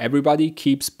say everybody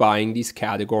keeps buying these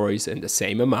categories in the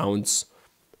same amounts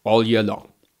all year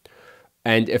long.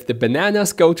 And if the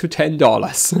bananas go to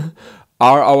 $10,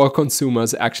 are our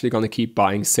consumers actually going to keep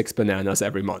buying 6 bananas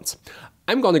every month?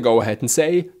 I'm going to go ahead and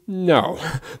say no.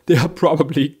 They'll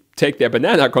probably take their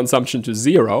banana consumption to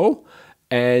 0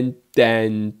 and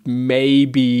then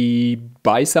maybe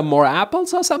buy some more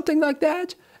apples or something like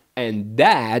that. And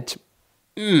that,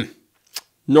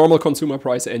 normal consumer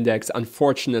price index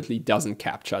unfortunately doesn't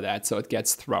capture that, so it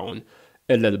gets thrown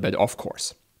a little bit off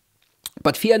course.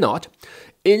 But fear not,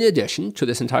 in addition to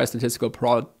this entire statistical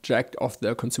project of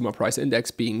the consumer price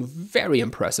index being very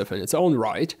impressive in its own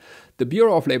right, the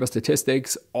Bureau of Labor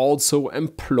Statistics also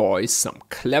employs some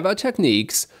clever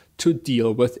techniques to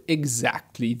deal with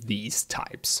exactly these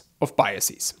types of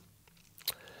biases.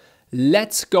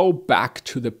 Let's go back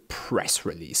to the press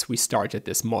release we started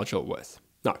this module with.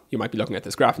 Now, you might be looking at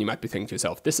this graph and you might be thinking to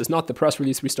yourself, this is not the press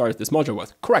release we started this module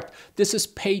with. Correct. This is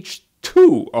page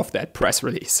 2 of that press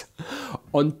release.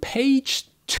 On page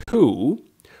 2,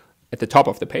 at the top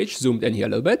of the page, zoomed in here a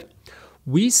little bit,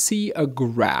 we see a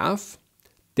graph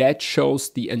that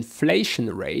shows the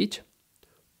inflation rate,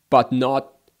 but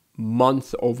not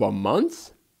month over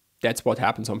month. That's what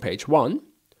happens on page 1,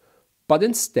 but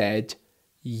instead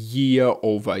year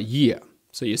over year.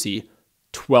 So you see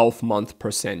 12-month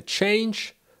 %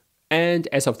 change. And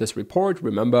as of this report,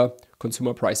 remember,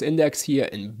 consumer price index here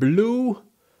in blue,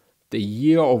 the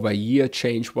year over year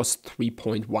change was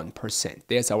 3.1%.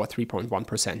 There's our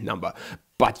 3.1% number.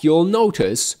 But you'll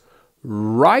notice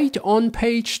right on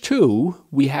page 2,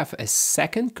 we have a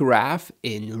second graph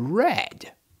in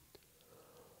red.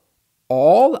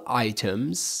 All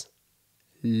items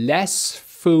less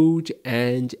food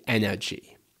and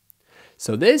energy.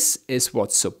 So this is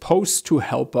what's supposed to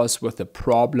help us with the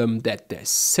problem that the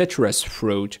citrus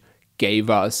fruit gave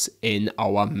us in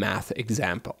our math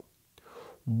example.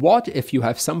 What if you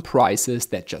have some prices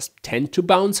that just tend to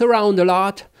bounce around a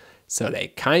lot, so they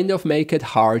kind of make it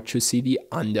hard to see the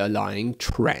underlying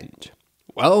trend?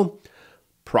 Well,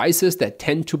 prices that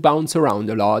tend to bounce around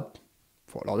a lot,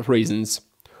 for a lot of reasons,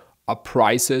 are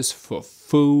prices for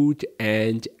food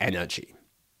and energy.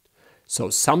 So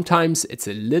sometimes it's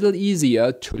a little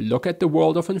easier to look at the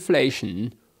world of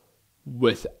inflation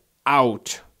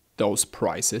without those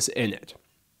prices in it.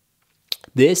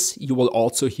 This you will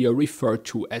also hear referred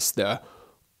to as the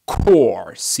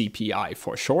core CPI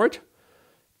for short.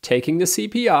 Taking the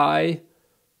CPI,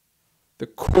 the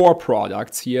core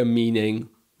products here meaning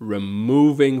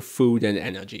removing food and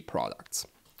energy products.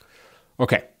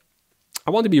 Okay,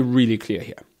 I want to be really clear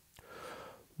here.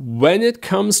 When it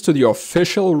comes to the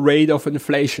official rate of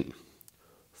inflation,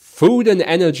 food and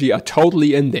energy are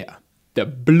totally in there. The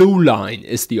blue line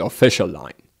is the official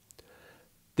line.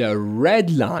 The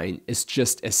red line is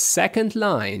just a second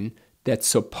line that's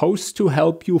supposed to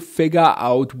help you figure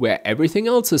out where everything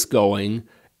else is going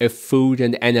if food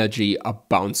and energy are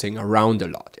bouncing around a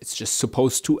lot. It's just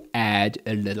supposed to add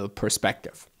a little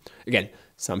perspective. Again,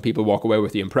 some people walk away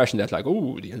with the impression that like,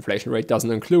 oh, the inflation rate doesn't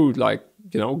include like,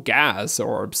 gas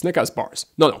or Snickers bars.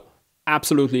 No,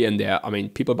 absolutely in there. I mean,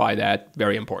 people buy that,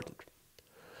 very important.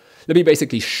 Let me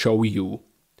basically show you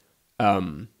a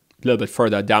little bit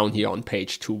further down here on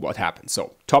page 2 what happens.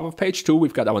 So top of page 2,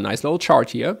 we've got our nice little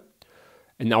chart here.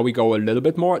 And now we go a little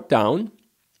bit more down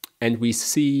and we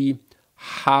see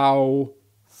how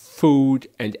food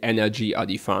and energy are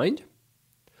defined.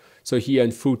 So here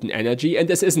in food and energy, and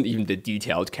this isn't even the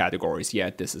detailed categories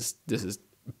yet. This is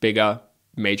bigger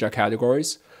major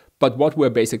categories. But what we're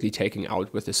basically taking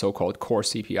out with the so-called core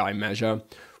CPI measure,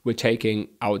 we're taking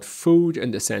out food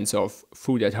in the sense of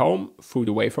food at home, food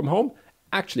away from home,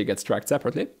 actually gets tracked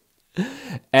separately.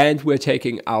 And we're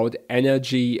taking out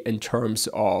energy in terms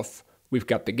of we've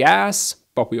got the gas,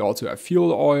 but we also have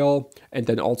fuel oil, and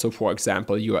then also, for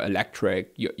example, your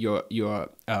electric, your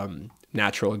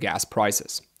natural gas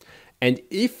prices. And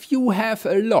if you have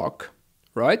a look,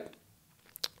 right?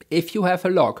 If you have a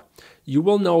look, you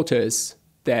will notice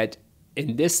that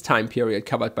in this time period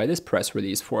covered by this press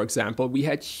release, for example, we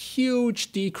had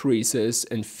huge decreases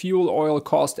in fuel oil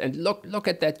cost. And look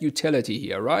at that utility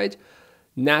here, right?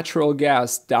 Natural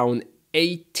gas down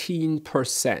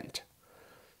 18%.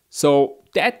 So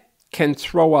that can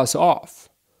throw us off.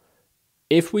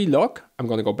 If we look, I'm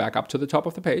going to go back up to the top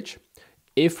of the page.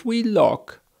 If we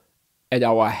look at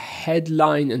our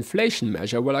headline inflation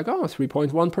measure, we're like, oh,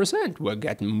 3.1%. We're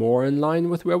getting more in line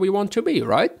with where we want to be,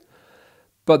 right?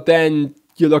 But then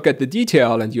you look at the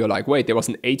detail and you're like, wait, there was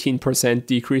an 18%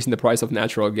 decrease in the price of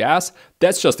natural gas.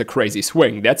 That's just a crazy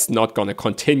swing. That's not going to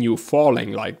continue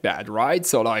falling like that, right?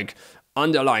 So like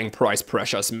underlying price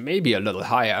pressures may be a little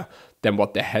higher than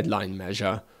what the headline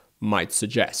measure might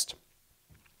suggest.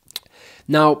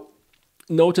 Now,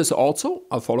 notice also,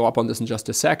 I'll follow up on this in just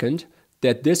a second,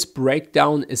 that this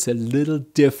breakdown is a little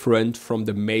different from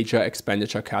the major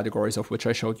expenditure categories of which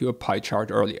I showed you a pie chart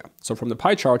earlier. So from the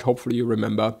pie chart, hopefully you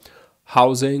remember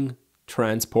housing,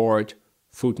 transport,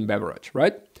 food and beverage,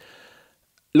 right?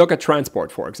 Look at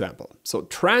transport, for example. So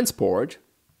transport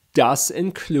does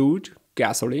include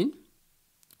gasoline,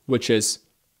 which is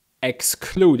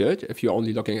excluded if you're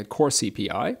only looking at core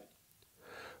CPI.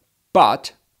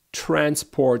 But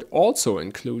transport also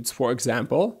includes, for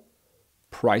example,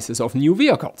 prices of new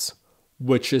vehicles,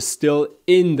 which is still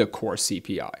in the core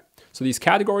CPI. So these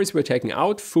categories we're taking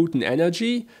out, food and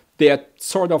energy, they're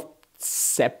sort of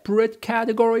separate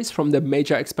categories from the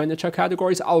major expenditure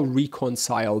categories. I'll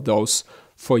reconcile those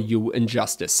for you in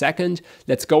just a second.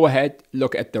 Let's go ahead,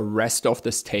 look at the rest of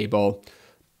this table,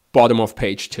 bottom of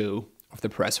page 2 of the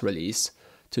press release,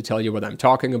 to tell you what I'm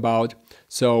talking about.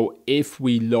 So if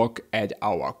we look at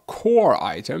our core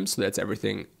items, so that's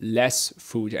everything less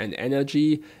food and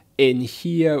energy, in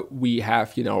here we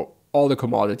have, all the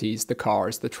commodities, the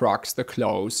cars, the trucks, the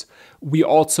clothes. We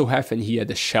also have in here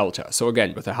the shelter. So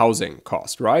again, with the housing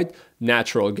cost, right?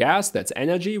 Natural gas, that's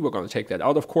energy. We're going to take that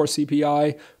out of core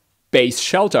CPI. Base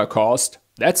shelter cost,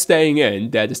 that's staying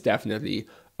in. That is definitely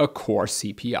a core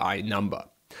CPI number.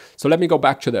 So let me go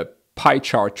back to the pie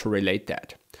chart to relate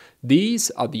that. These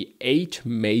are the 8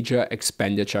 major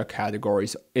expenditure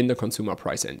categories in the Consumer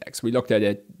Price Index. We looked at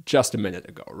it just a minute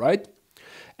ago, right?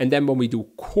 And then when we do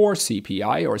core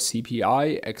CPI or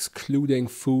CPI excluding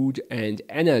food and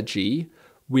energy,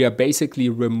 we are basically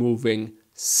removing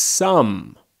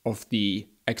some of the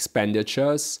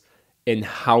expenditures in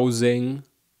housing,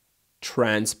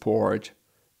 transport,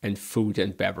 and food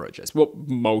and beverages. Well,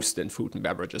 most in food and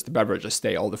beverages. The beverages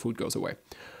stay, all the food goes away.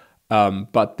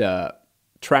 But the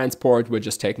transport, we're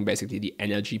just taking basically the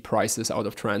energy prices out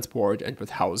of transport. And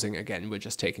with housing, again, we're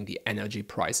just taking the energy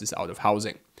prices out of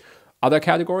housing. Other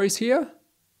categories here,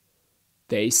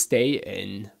 they stay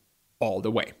in all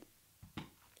the way.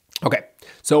 Okay,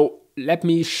 so let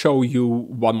me show you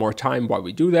one more time why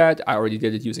we do that. I already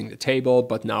did it using the table,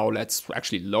 but now let's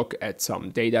actually look at some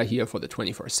data here for the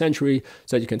 21st century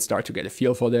so that you can start to get a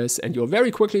feel for this. And you'll very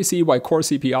quickly see why core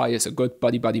CPI is a good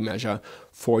buddy-buddy measure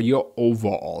for your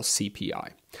overall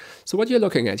CPI. So what you're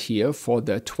looking at here for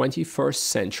the 21st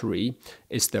century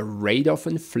is the rate of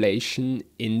inflation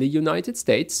in the United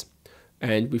States.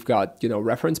 And we've got,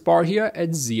 reference bar here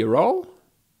at 0.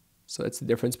 So that's the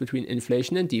difference between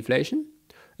inflation and deflation.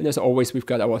 And as always, we've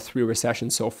got our 3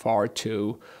 recessions so far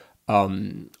to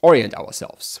orient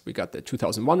ourselves. We got the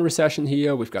 2001 recession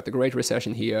here, we've got the Great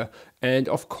Recession here, and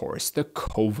of course the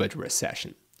COVID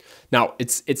recession. Now,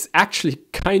 it's actually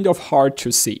kind of hard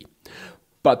to see,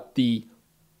 but the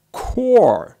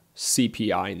core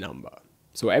CPI number,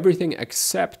 so everything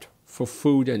except for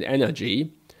food and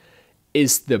energy,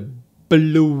 is the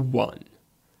blue one.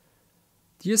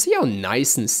 Do you see how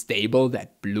nice and stable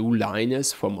that blue line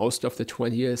is for most of the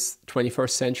 21st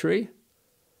century?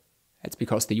 That's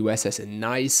because the US has a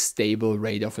nice stable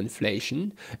rate of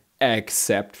inflation,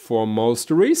 except for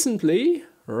most recently,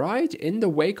 right? In the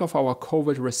wake of our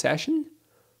COVID recession,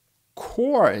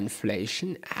 core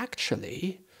inflation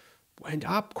actually went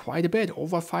up quite a bit,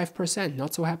 over 5%.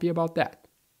 Not so happy about that.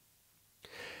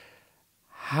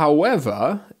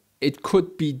 However, it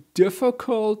could be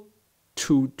difficult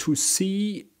to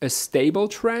see a stable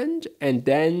trend and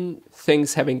then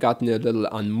things having gotten a little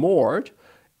unmoored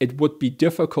it would be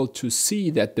difficult to see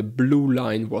that the blue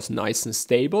line was nice and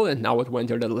stable, and now it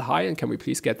went a little high. And can we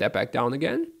please get that back down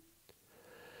again?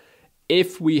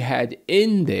 If we had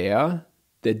in there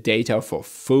the data for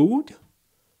food,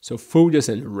 so food is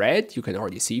in red, you can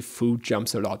already see food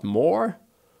jumps a lot more.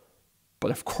 But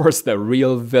of course, the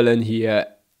real villain here,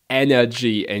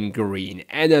 energy in green.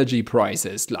 Energy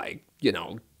prices like,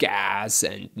 gas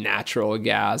and natural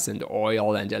gas and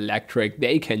oil and electric,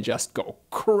 they can just go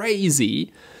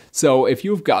crazy. So if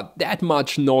you've got that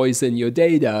much noise in your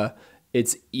data,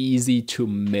 it's easy to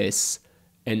miss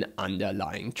an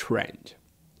underlying trend.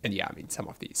 And yeah, I mean, some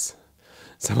of these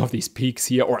peaks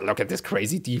here, or look at this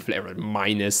crazy deflator,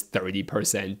 minus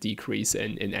 30% decrease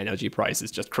in energy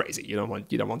prices, just crazy. You don't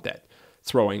want that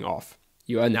throwing off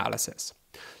your analysis.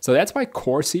 So that's why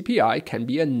core CPI can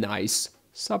be a nice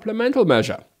supplemental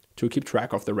measure to keep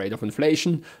track of the rate of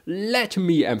inflation. Let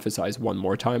me emphasize one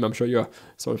more time, I'm sure you're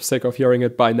sort of sick of hearing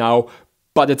it by now,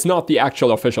 but it's not the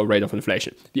actual official rate of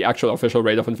inflation. The actual official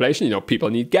rate of inflation, people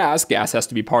need gas. Gas has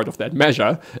to be part of that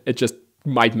measure. It just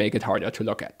might make it harder to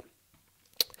look at.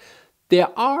 There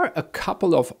are a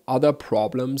couple of other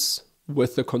problems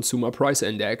with the consumer price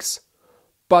index,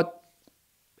 but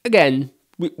again,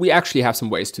 we actually have some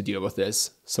ways to deal with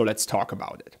this, so let's talk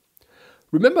about it.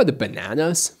 Remember the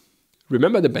bananas?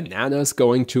 Remember the bananas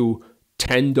going to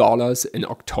 $10 in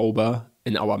October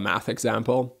in our math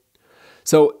example?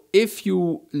 So if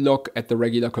you look at the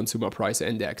regular consumer price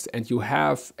index and you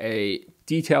have a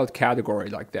detailed category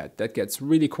like that gets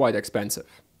really quite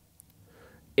expensive,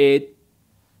 it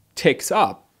ticks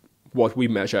up what we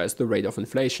measure as the rate of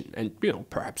inflation. And,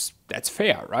 perhaps that's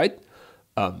fair, right?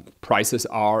 Prices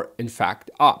are, in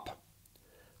fact, up.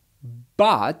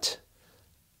 But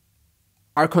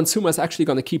are consumers actually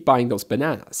going to keep buying those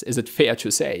bananas? Is it fair to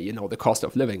say, the cost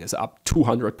of living is up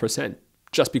 200%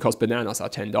 just because bananas are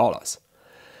 $10?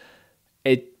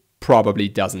 It probably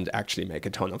doesn't actually make a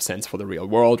ton of sense for the real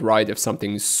world, right? If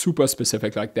something super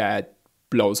specific like that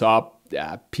blows up,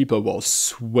 people will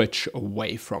switch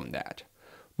away from that.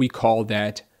 We call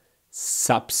that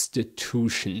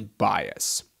substitution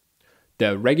bias.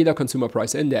 The regular consumer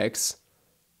price index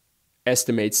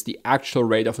estimates the actual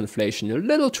rate of inflation a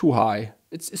little too high.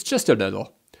 It's just a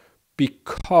little,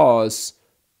 because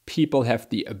people have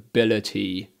the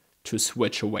ability to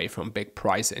switch away from big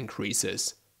price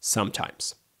increases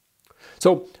sometimes.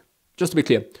 So just to be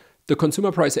clear, the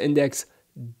consumer price index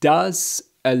does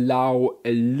allow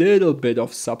a little bit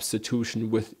of substitution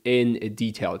within a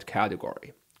detailed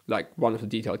category. Like one of the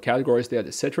detailed categories there,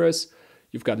 the citrus,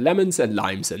 you've got lemons and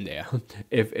limes in there.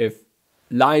 If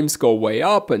limes go way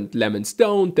up and lemons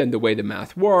don't, then the way the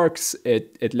math works,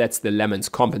 it lets the lemons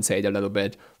compensate a little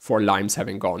bit for limes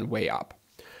having gone way up.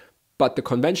 But the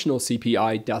conventional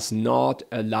CPI does not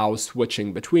allow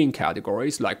switching between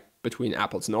categories, like between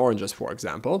apples and oranges, for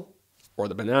example, or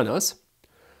the bananas.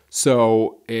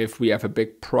 So if we have a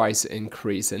big price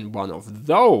increase in one of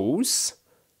those,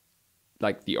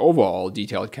 like the overall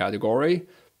detailed category,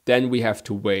 then we have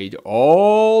to wait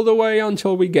all the way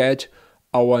until we get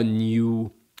our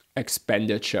new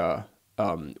expenditure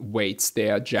weights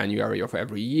there, January of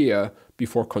every year,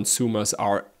 before consumers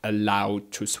are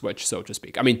allowed to switch, so to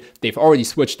speak. I mean, they've already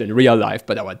switched in real life,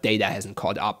 but our data hasn't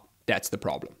caught up. That's the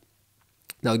problem.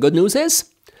 Now, the good news is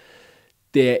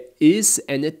there is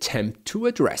an attempt to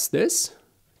address this.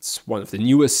 It's one of the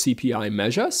newest CPI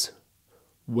measures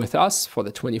with us for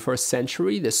the 21st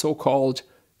century, the so-called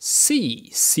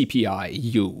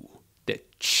CPIU, the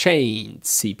chained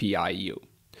CPIU.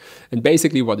 And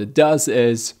basically what it does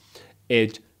is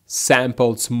it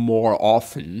samples more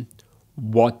often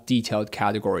what detailed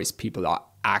categories people are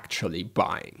actually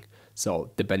buying.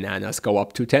 So the bananas go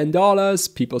up to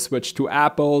 $10, people switch to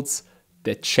apples.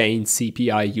 The chain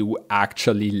CPIU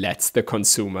actually lets the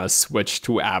consumer switch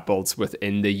to apples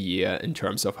within the year in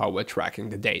terms of how we're tracking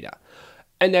the data.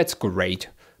 And that's great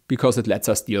because it lets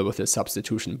us deal with the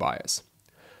substitution bias.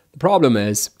 The problem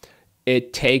is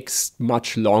it takes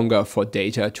much longer for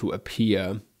data to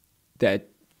appear that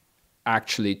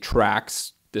actually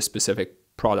tracks the specific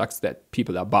products that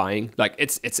people are buying. Like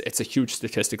it's a huge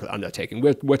statistical undertaking.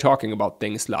 We're talking about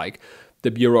things like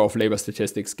the Bureau of Labor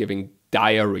Statistics giving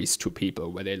diaries to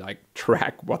people where they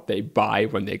track what they buy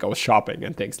when they go shopping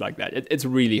and things like that. It's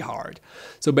really hard.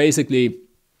 So basically,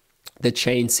 the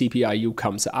chain CPIU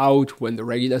comes out when the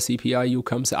regular CPIU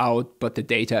comes out, but the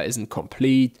data isn't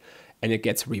complete and it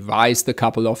gets revised a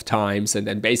couple of times. And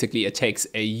then basically it takes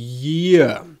a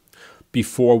year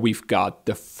before we've got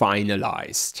the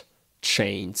finalized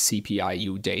chain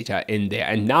CPIU data in there.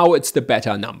 And now it's the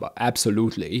better number,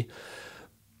 absolutely.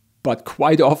 But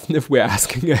quite often, if we're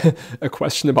asking a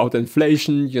question about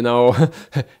inflation, you know,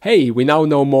 hey, we now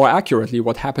know more accurately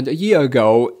what happened a year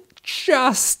ago,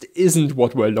 just isn't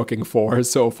what we're looking for.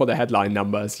 So for the headline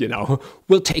numbers, you know,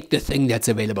 we'll take the thing that's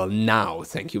available now,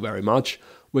 thank you very much,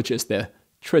 which is the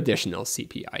traditional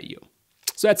CPIU.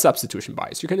 So that's substitution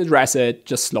bias. You can address it,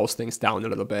 just slows things down a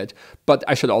little bit. But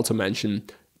I should also mention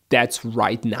that's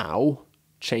right now,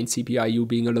 chain CPIU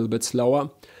being a little bit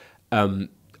slower.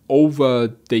 Over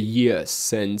the years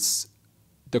since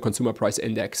the consumer price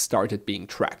index started being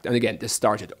tracked, and again, this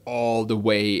started all the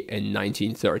way in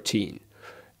 1913,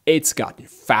 it's gotten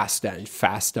faster and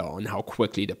faster on how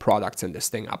quickly the products in this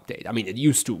thing update. I mean, it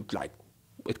used to, like,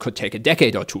 it could take a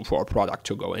decade or two for a product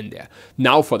to go in there.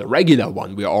 Now for the regular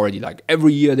one, we're already like,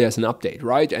 every year there's an update,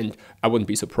 right? And I wouldn't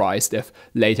be surprised if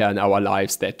later in our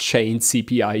lives that chain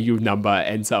CPIU number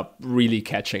ends up really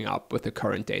catching up with the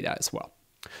current data as well.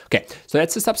 Okay, so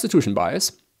that's the substitution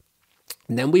bias.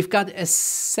 And then we've got a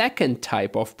second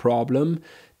type of problem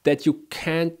that you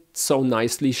can't so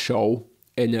nicely show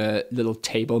in a little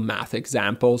table math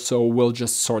example, so we'll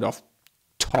just sort of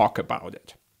talk about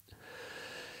it.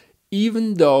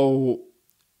 Even though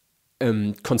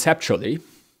conceptually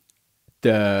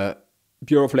the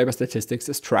Bureau of Labor Statistics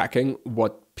is tracking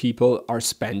what people are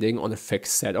spending on a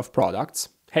fixed set of products,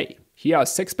 hey, here are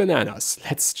 6 bananas.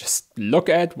 Let's just look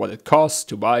at what it costs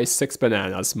to buy 6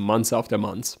 bananas month after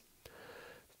month.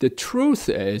 The truth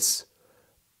is,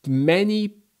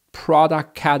 many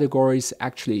product categories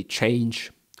actually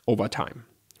change over time,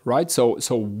 right? So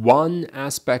one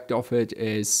aspect of it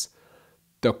is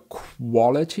the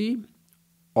quality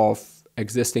of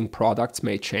existing products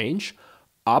may change,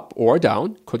 up or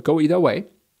down, could go either way.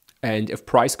 And if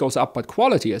price goes up but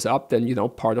quality is up, then, you know,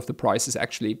 part of the price is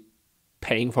actually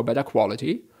paying for better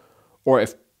quality. Or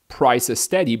if price is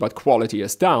steady but quality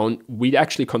is down, we'd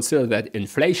actually consider that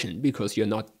inflation because you're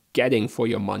not getting for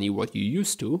your money what you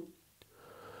used to.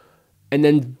 And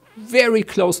then very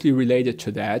closely related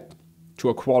to that, to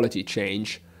a quality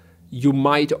change, you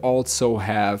might also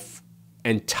have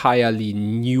entirely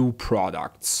new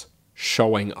products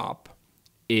showing up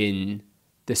in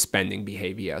the spending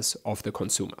behaviors of the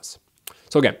consumers.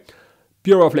 So again,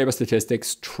 Bureau of Labor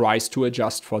Statistics tries to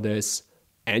adjust for this,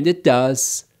 and it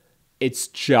does. It's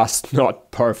just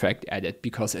not perfect at it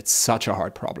because it's such a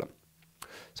hard problem.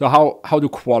 So how do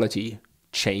quality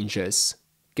changes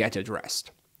get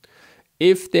addressed?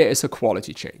 If there is a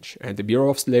quality change, and the Bureau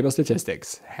of Labor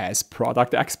Statistics has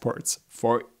product experts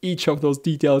for each of those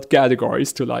detailed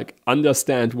categories to like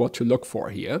understand what to look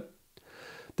for here,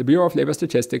 the Bureau of Labor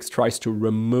Statistics tries to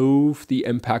remove the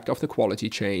impact of the quality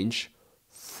change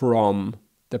from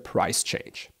the price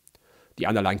change. The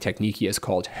underlying technique here is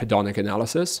called hedonic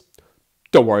analysis.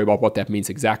 Don't worry about what that means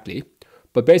exactly.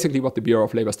 But basically what the Bureau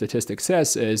of Labor Statistics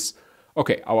says is,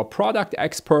 okay, our product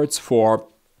experts for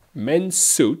men's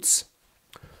suits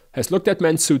has looked at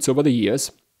men's suits over the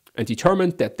years and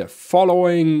determined that the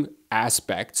following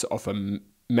aspects of a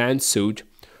man's suit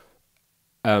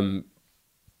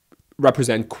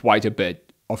represent quite a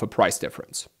bit of a price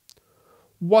difference.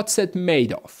 What's it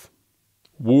made of?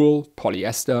 Wool,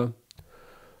 polyester.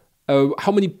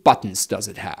 How many buttons does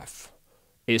it have?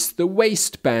 Is the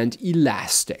waistband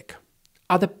elastic?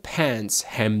 Are the pants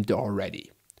hemmed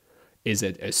already? Is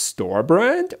it a store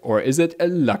brand or is it a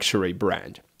luxury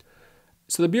brand?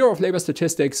 So the Bureau of Labor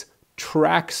Statistics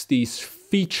tracks these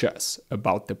features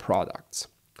about the products.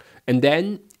 And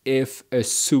then if a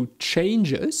suit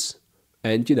changes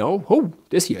and, you know, oh,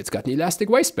 this year it's got an elastic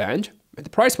waistband and the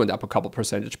price went up a couple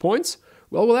percentage points,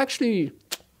 well, we'll actually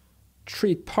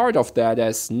treat part of that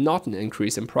as not an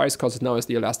increase in price because it now is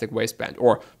the elastic waistband.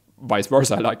 Or vice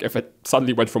versa, like if it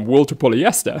suddenly went from wool to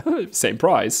polyester, same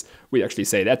price, we actually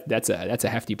say that's a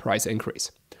hefty price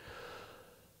increase.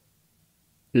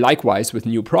 Likewise, with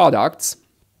new products,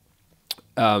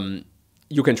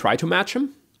 you can try to match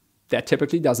them. That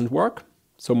typically doesn't work.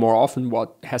 So more often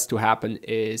what has to happen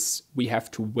is we have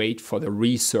to wait for the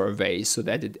resurvey so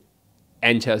that it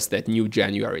enters that new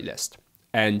January list.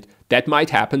 And that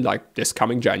might happen like this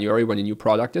coming January when a new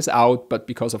product is out, but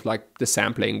because of like the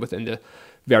sampling within the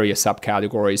various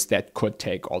subcategories, that could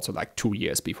take also like 2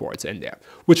 years before it's in there.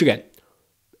 Which again,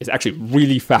 is actually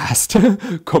really fast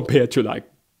compared to like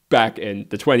back in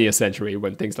the 20th century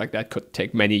when things like that could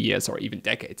take many years or even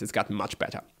decades. It's gotten much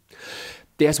better.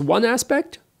 There's one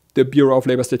aspect the Bureau of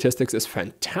Labor Statistics is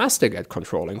fantastic at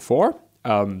controlling for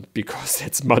because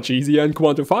it's much easier and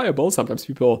quantifiable. Sometimes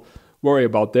people worry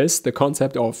about this, the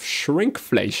concept of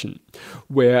shrinkflation,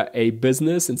 where a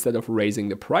business, instead of raising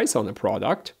the price on a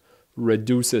product,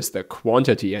 reduces the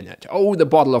quantity in it. Oh, the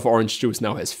bottle of orange juice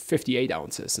now has 58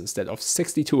 ounces instead of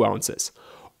 62 ounces.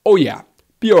 Oh yeah,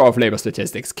 Bureau of Labor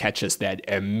Statistics catches that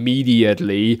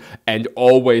immediately and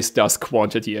always does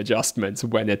quantity adjustments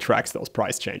when it tracks those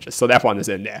price changes. So that one is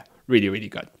in there. Really, really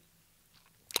good.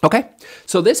 Okay,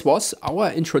 so this was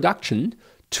our introduction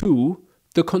to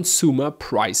the Consumer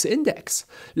Price Index.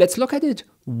 Let's look at it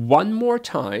one more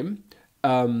time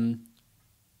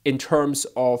in terms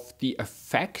of the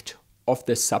effect of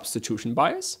the substitution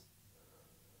bias.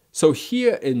 So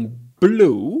here in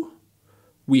blue,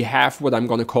 we have what I'm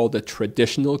going to call the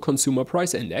traditional Consumer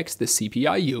Price Index, the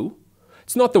CPIU.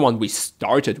 It's not the one we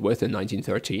started with in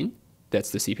 1913. That's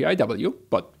the CPIW,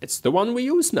 but it's the one we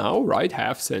use now, right?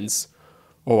 Have since,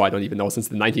 I don't even know, since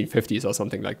the 1950s or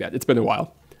something like that. It's been a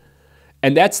while.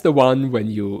 And that's the one when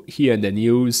you hear in the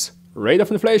news, rate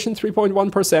of inflation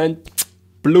 3.1%,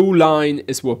 blue line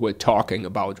is what we're talking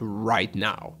about right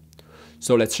now.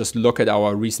 So let's just look at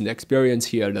our recent experience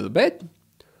here a little bit.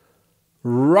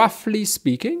 Roughly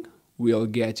speaking, we'll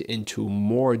get into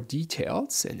more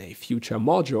details in a future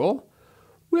module.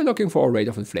 We're looking for a rate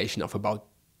of inflation of about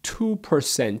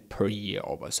 2% per year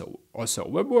or so.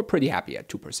 We're pretty happy at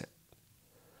 2%.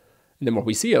 And then what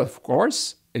we see, of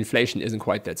course, inflation isn't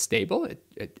quite that stable.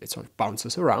 It sort of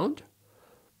bounces around.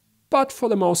 But for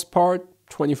the most part,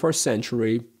 21st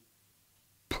century,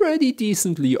 pretty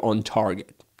decently on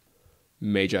target.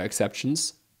 Major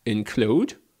exceptions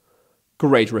include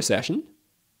Great Recession,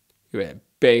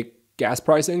 big gas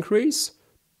price increase,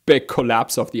 big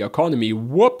collapse of the economy,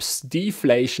 whoops,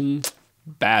 deflation,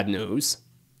 bad news.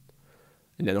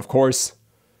 And then, of course,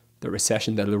 the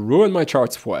recession that'll ruin my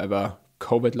charts forever,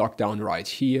 COVID lockdown right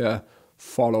here,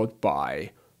 followed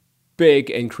by big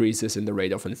increases in the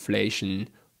rate of inflation.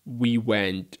 We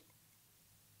went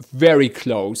very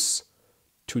close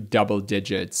to double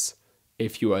digits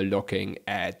if you are looking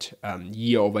at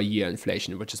year-over-year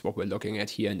inflation, which is what we're looking at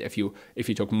here. And if you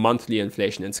took monthly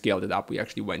inflation and scaled it up, we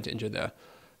actually went into the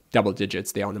double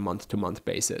digits there on a month-to-month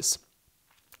basis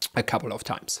a couple of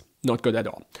times. Not good at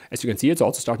all. As you can see, it's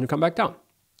also starting to come back down.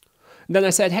 And then I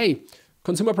said, hey,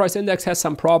 Consumer Price Index has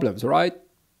some problems, right?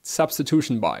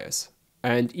 Substitution bias.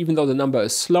 And even though the number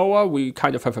is slower, we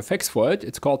kind of have a fix for it.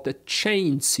 It's called the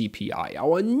chain CPI,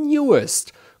 our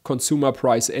newest Consumer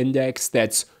Price Index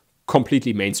that's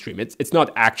completely mainstream. It's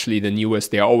not actually the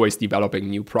newest. They're always developing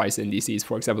new price indices.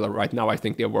 For example, right now, I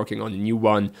think they're working on a new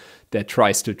one that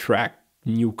tries to track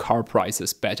new car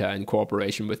prices better in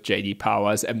cooperation with JD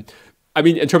Powers. And I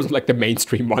mean, in terms of like the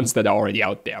mainstream ones that are already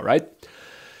out there, right?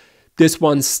 This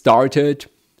one started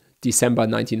December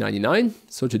 1999.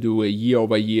 So to do a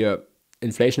year-over-year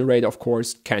inflation rate, of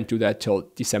course, can't do that till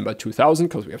December 2000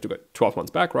 because we have to go 12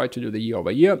 months back, right, to do the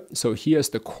year-over-year. So here's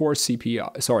the core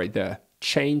CPI, the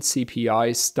chain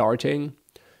CPI starting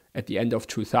at the end of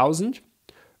 2000.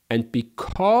 And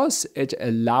because it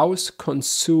allows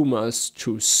consumers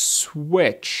to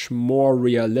switch more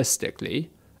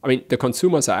realistically, I mean, the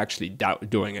consumers are actually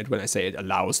doing it. When I say it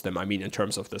allows them, I mean in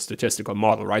terms of the statistical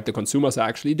model, right? The consumers are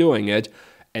actually doing it.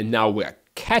 And now we're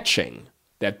catching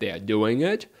that they're doing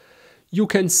it. You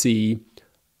can see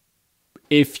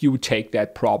if you take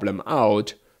that problem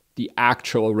out, the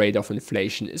actual rate of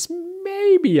inflation is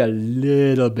maybe a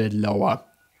little bit lower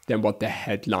than what the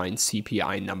headline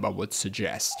CPI number would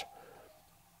suggest.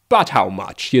 But how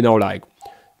much? You know, like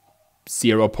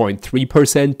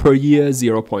 0.3% per year,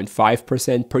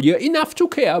 0.5% per year, enough to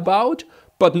care about,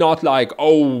 but not like,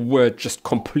 oh, we're just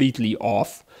completely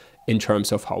off in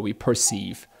terms of how we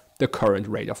perceive the current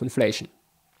rate of inflation.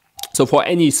 So for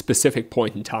any specific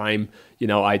point in time, you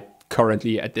know, I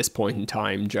currently at this point in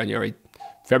time,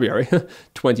 February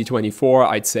 2024,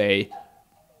 I'd say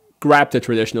grab the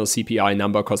traditional CPI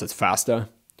number because it's faster.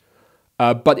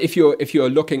 But if you're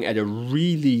looking at a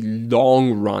really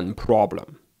long run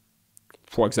problem,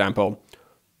 for example,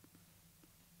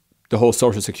 the whole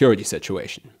Social Security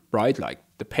situation, right? Like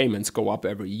the payments go up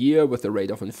every year with the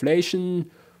rate of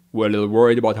inflation. We're a little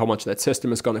worried about how much that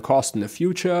system is going to cost in the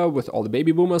future with all the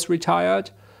baby boomers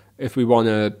retired. If we want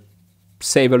to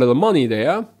save a little money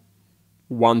there,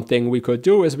 one thing we could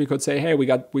do is we could say, hey, we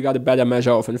got a better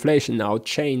measure of inflation now,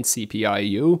 chain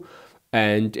CPIU,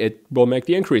 and it will make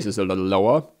the increases a little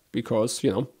lower because,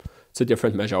 you know, it's a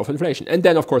different measure of inflation. And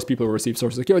then, of course, people who receive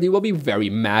Social Security will be very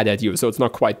mad at you. So it's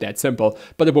not quite that simple,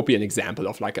 but it would be an example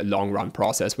of like a long run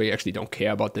process where you actually don't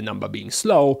care about the number being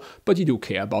slow, but you do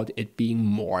care about it being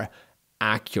more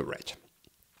accurate.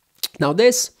 Now,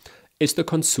 this is the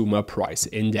Consumer Price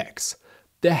Index,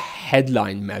 the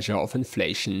headline measure of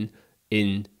inflation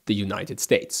in the United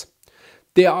States.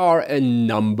 There are a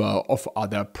number of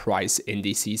other price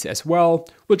indices as well.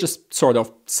 We'll just sort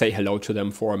of say hello to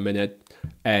them for a minute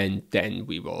and then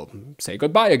we will say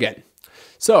goodbye again.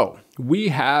 So we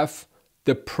have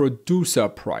the Producer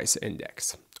Price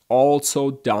Index,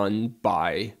 also done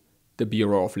by the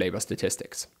Bureau of Labor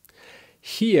Statistics.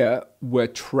 Here we're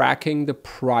tracking the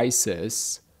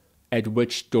prices at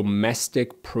which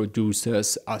domestic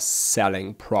producers are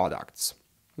selling products.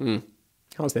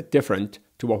 How is that different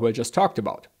to what we just talked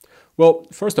about? Well,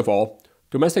 first of all,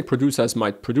 domestic producers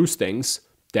might produce things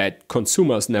that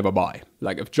consumers never buy.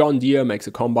 Like if John Deere makes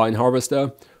a combine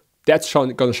harvester, that's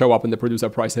going to show up in the Producer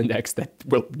Price Index that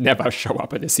will never show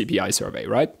up in a CPI survey,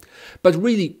 right? But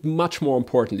really, much more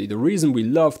importantly, the reason we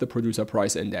love the Producer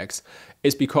Price Index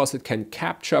is because it can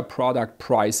capture product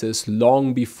prices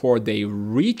long before they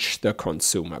reach the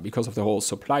consumer because of the whole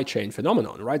supply chain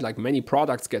phenomenon, right? Like many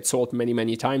products get sold many,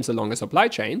 many times along a supply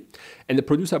chain, and the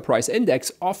Producer Price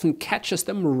Index often catches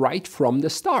them right from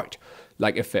the start.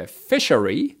 Like if a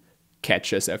fishery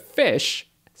catches a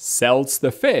fish, sells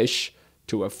the fish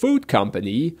to a food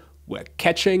company, we're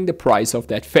catching the price of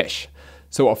that fish.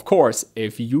 So of course,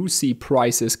 if you see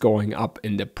prices going up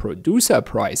in the Producer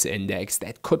Price Index,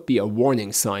 that could be a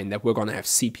warning sign that we're going to have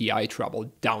CPI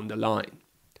trouble down the line.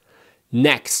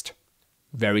 Next,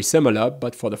 very similar,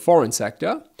 but for the foreign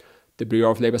sector, the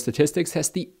Bureau of Labor Statistics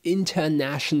has the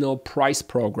International Price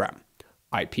Program,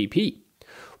 IPP,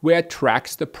 where it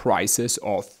tracks the prices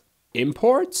of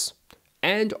imports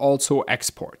and also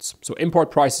exports. So import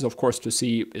prices, of course, to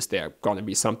see is there going to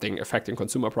be something affecting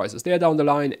consumer prices there down the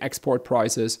line. Export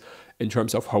prices in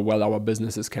terms of how well our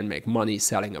businesses can make money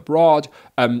selling abroad.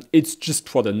 It's just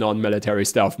for the non-military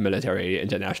stuff. Military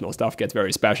international stuff gets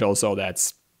very special, so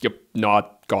that's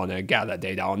not going to gather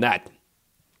data on that.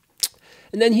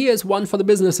 And then here's one for the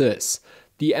businesses,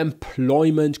 the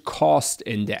Employment Cost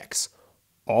Index,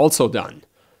 also done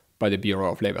by the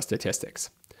Bureau of Labor Statistics.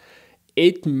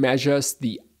 It measures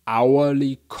the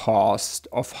hourly cost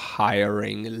of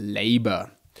hiring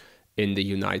labor in the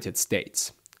United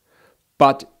States.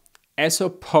 But as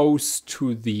opposed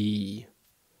to the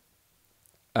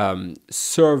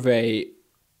survey,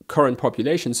 current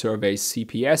population survey,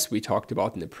 CPS, we talked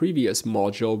about in the previous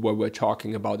module, where we're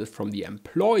talking about it from the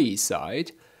employee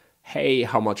side. Hey,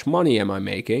 how much money am I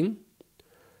making?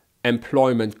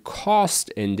 Employment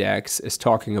Cost Index is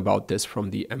talking about this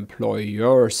from the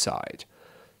employer side.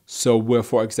 So we're,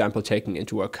 for example, taking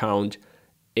into account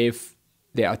if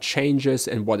there are changes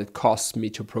in what it costs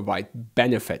me to provide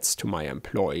benefits to my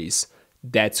employees,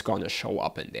 that's going to show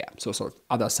up in there. So sort of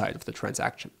other side of the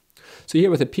transaction. So here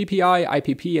with the PPI,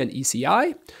 IPP, and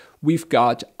ECI, we've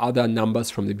got other numbers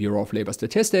from the Bureau of Labor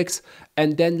Statistics.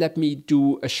 And then let me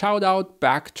do a shout out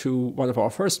back to one of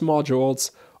our first modules.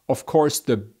 Of course,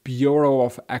 the Bureau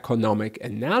of Economic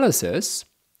Analysis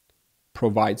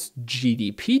provides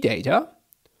GDP data,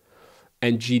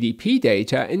 and GDP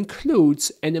data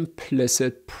includes an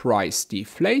implicit price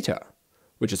deflator,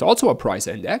 which is also a price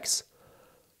index,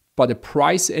 but a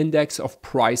price index of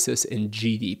prices in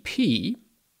GDP.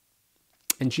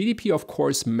 And GDP, of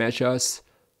course, measures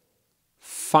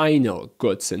final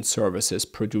goods and services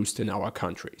produced in our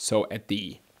country. So at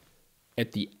the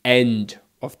end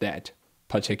of that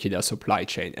particular supply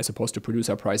chain, as opposed to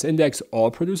Producer Price Index,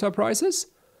 all producer prices,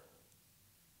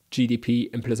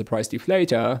 GDP, implicit price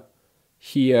deflator.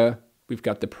 Here we've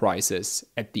got the prices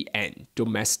at the end,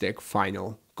 domestic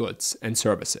final goods and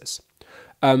services.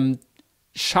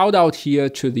 Shout out here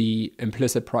to the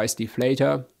implicit price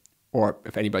deflator, or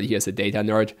if anybody here is a data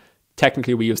nerd,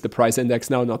 technically we use the price index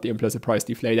now, not the implicit price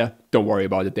deflator. Don't worry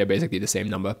about it, they're basically the same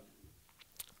number.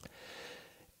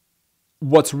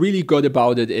 What's really good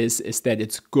about it is that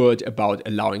it's good about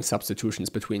allowing substitutions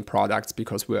between products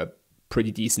because we're pretty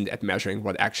decent at measuring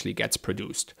what actually gets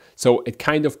produced. So it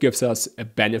kind of gives us a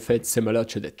benefit similar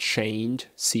to the chained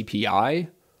CPI,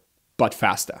 but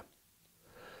faster.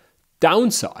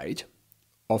 Downside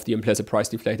of the implicit price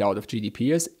deflator out of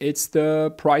GDP is it's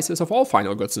the prices of all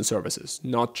final goods and services,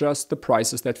 not just the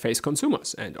prices that face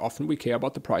consumers. And often we care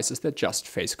about the prices that just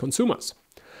face consumers.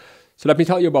 So let me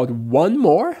tell you about one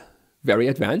more. Very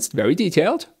advanced, very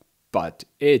detailed, but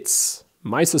it's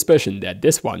my suspicion that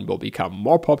this one will become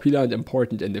more popular and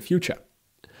important in the future.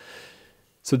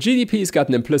 So GDP's got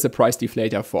an implicit price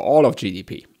deflator for all of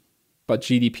GDP, but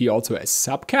GDP also has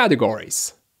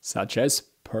subcategories, such as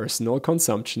personal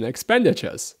consumption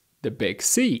expenditures, the big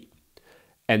C.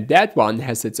 And that one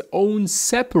has its own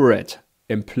separate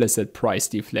implicit price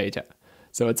deflator.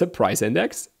 So it's a price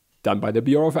index done by the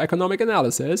Bureau of Economic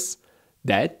Analysis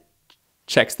that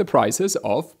checks the prices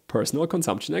of personal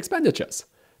consumption expenditures,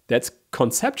 That's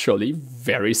conceptually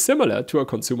very similar to a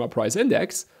consumer price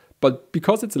index, but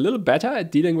because it's a little better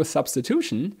at dealing with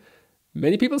substitution,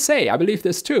 many people say, I believe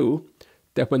this too,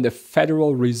 that when the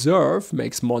Federal Reserve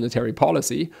makes monetary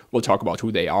policy, we'll talk about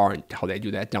who they are and how they do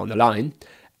that down the line,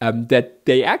 that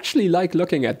they actually like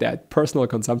looking at that personal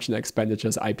consumption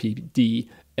expenditures IPD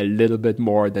a little bit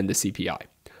more than the CPI.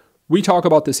 We talk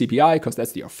about the CPI because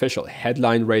that's the official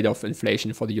headline rate of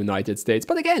inflation for the United States.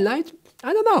 But again, I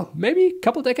don't know, maybe a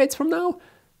couple decades from now,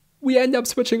 we end up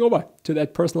switching over to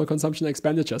that personal consumption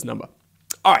expenditures number.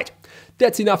 All right,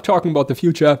 that's enough talking about the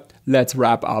future. Let's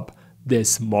wrap up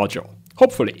this module.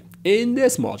 Hopefully, in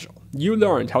this module, you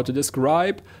learned how to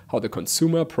describe how the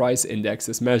consumer price index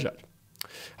is measured,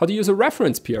 how to use a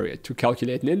reference period to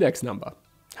calculate an index number,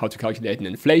 how to calculate an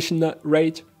inflation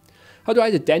rate, how to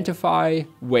identify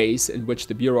ways in which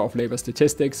the Bureau of Labor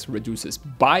Statistics reduces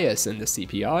bias in the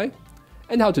CPI,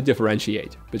 and how to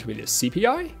differentiate between the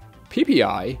CPI,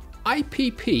 PPI,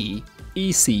 IPP,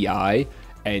 ECI,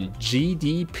 and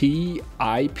GDP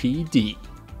IPD.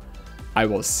 I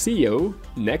will see you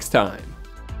next time.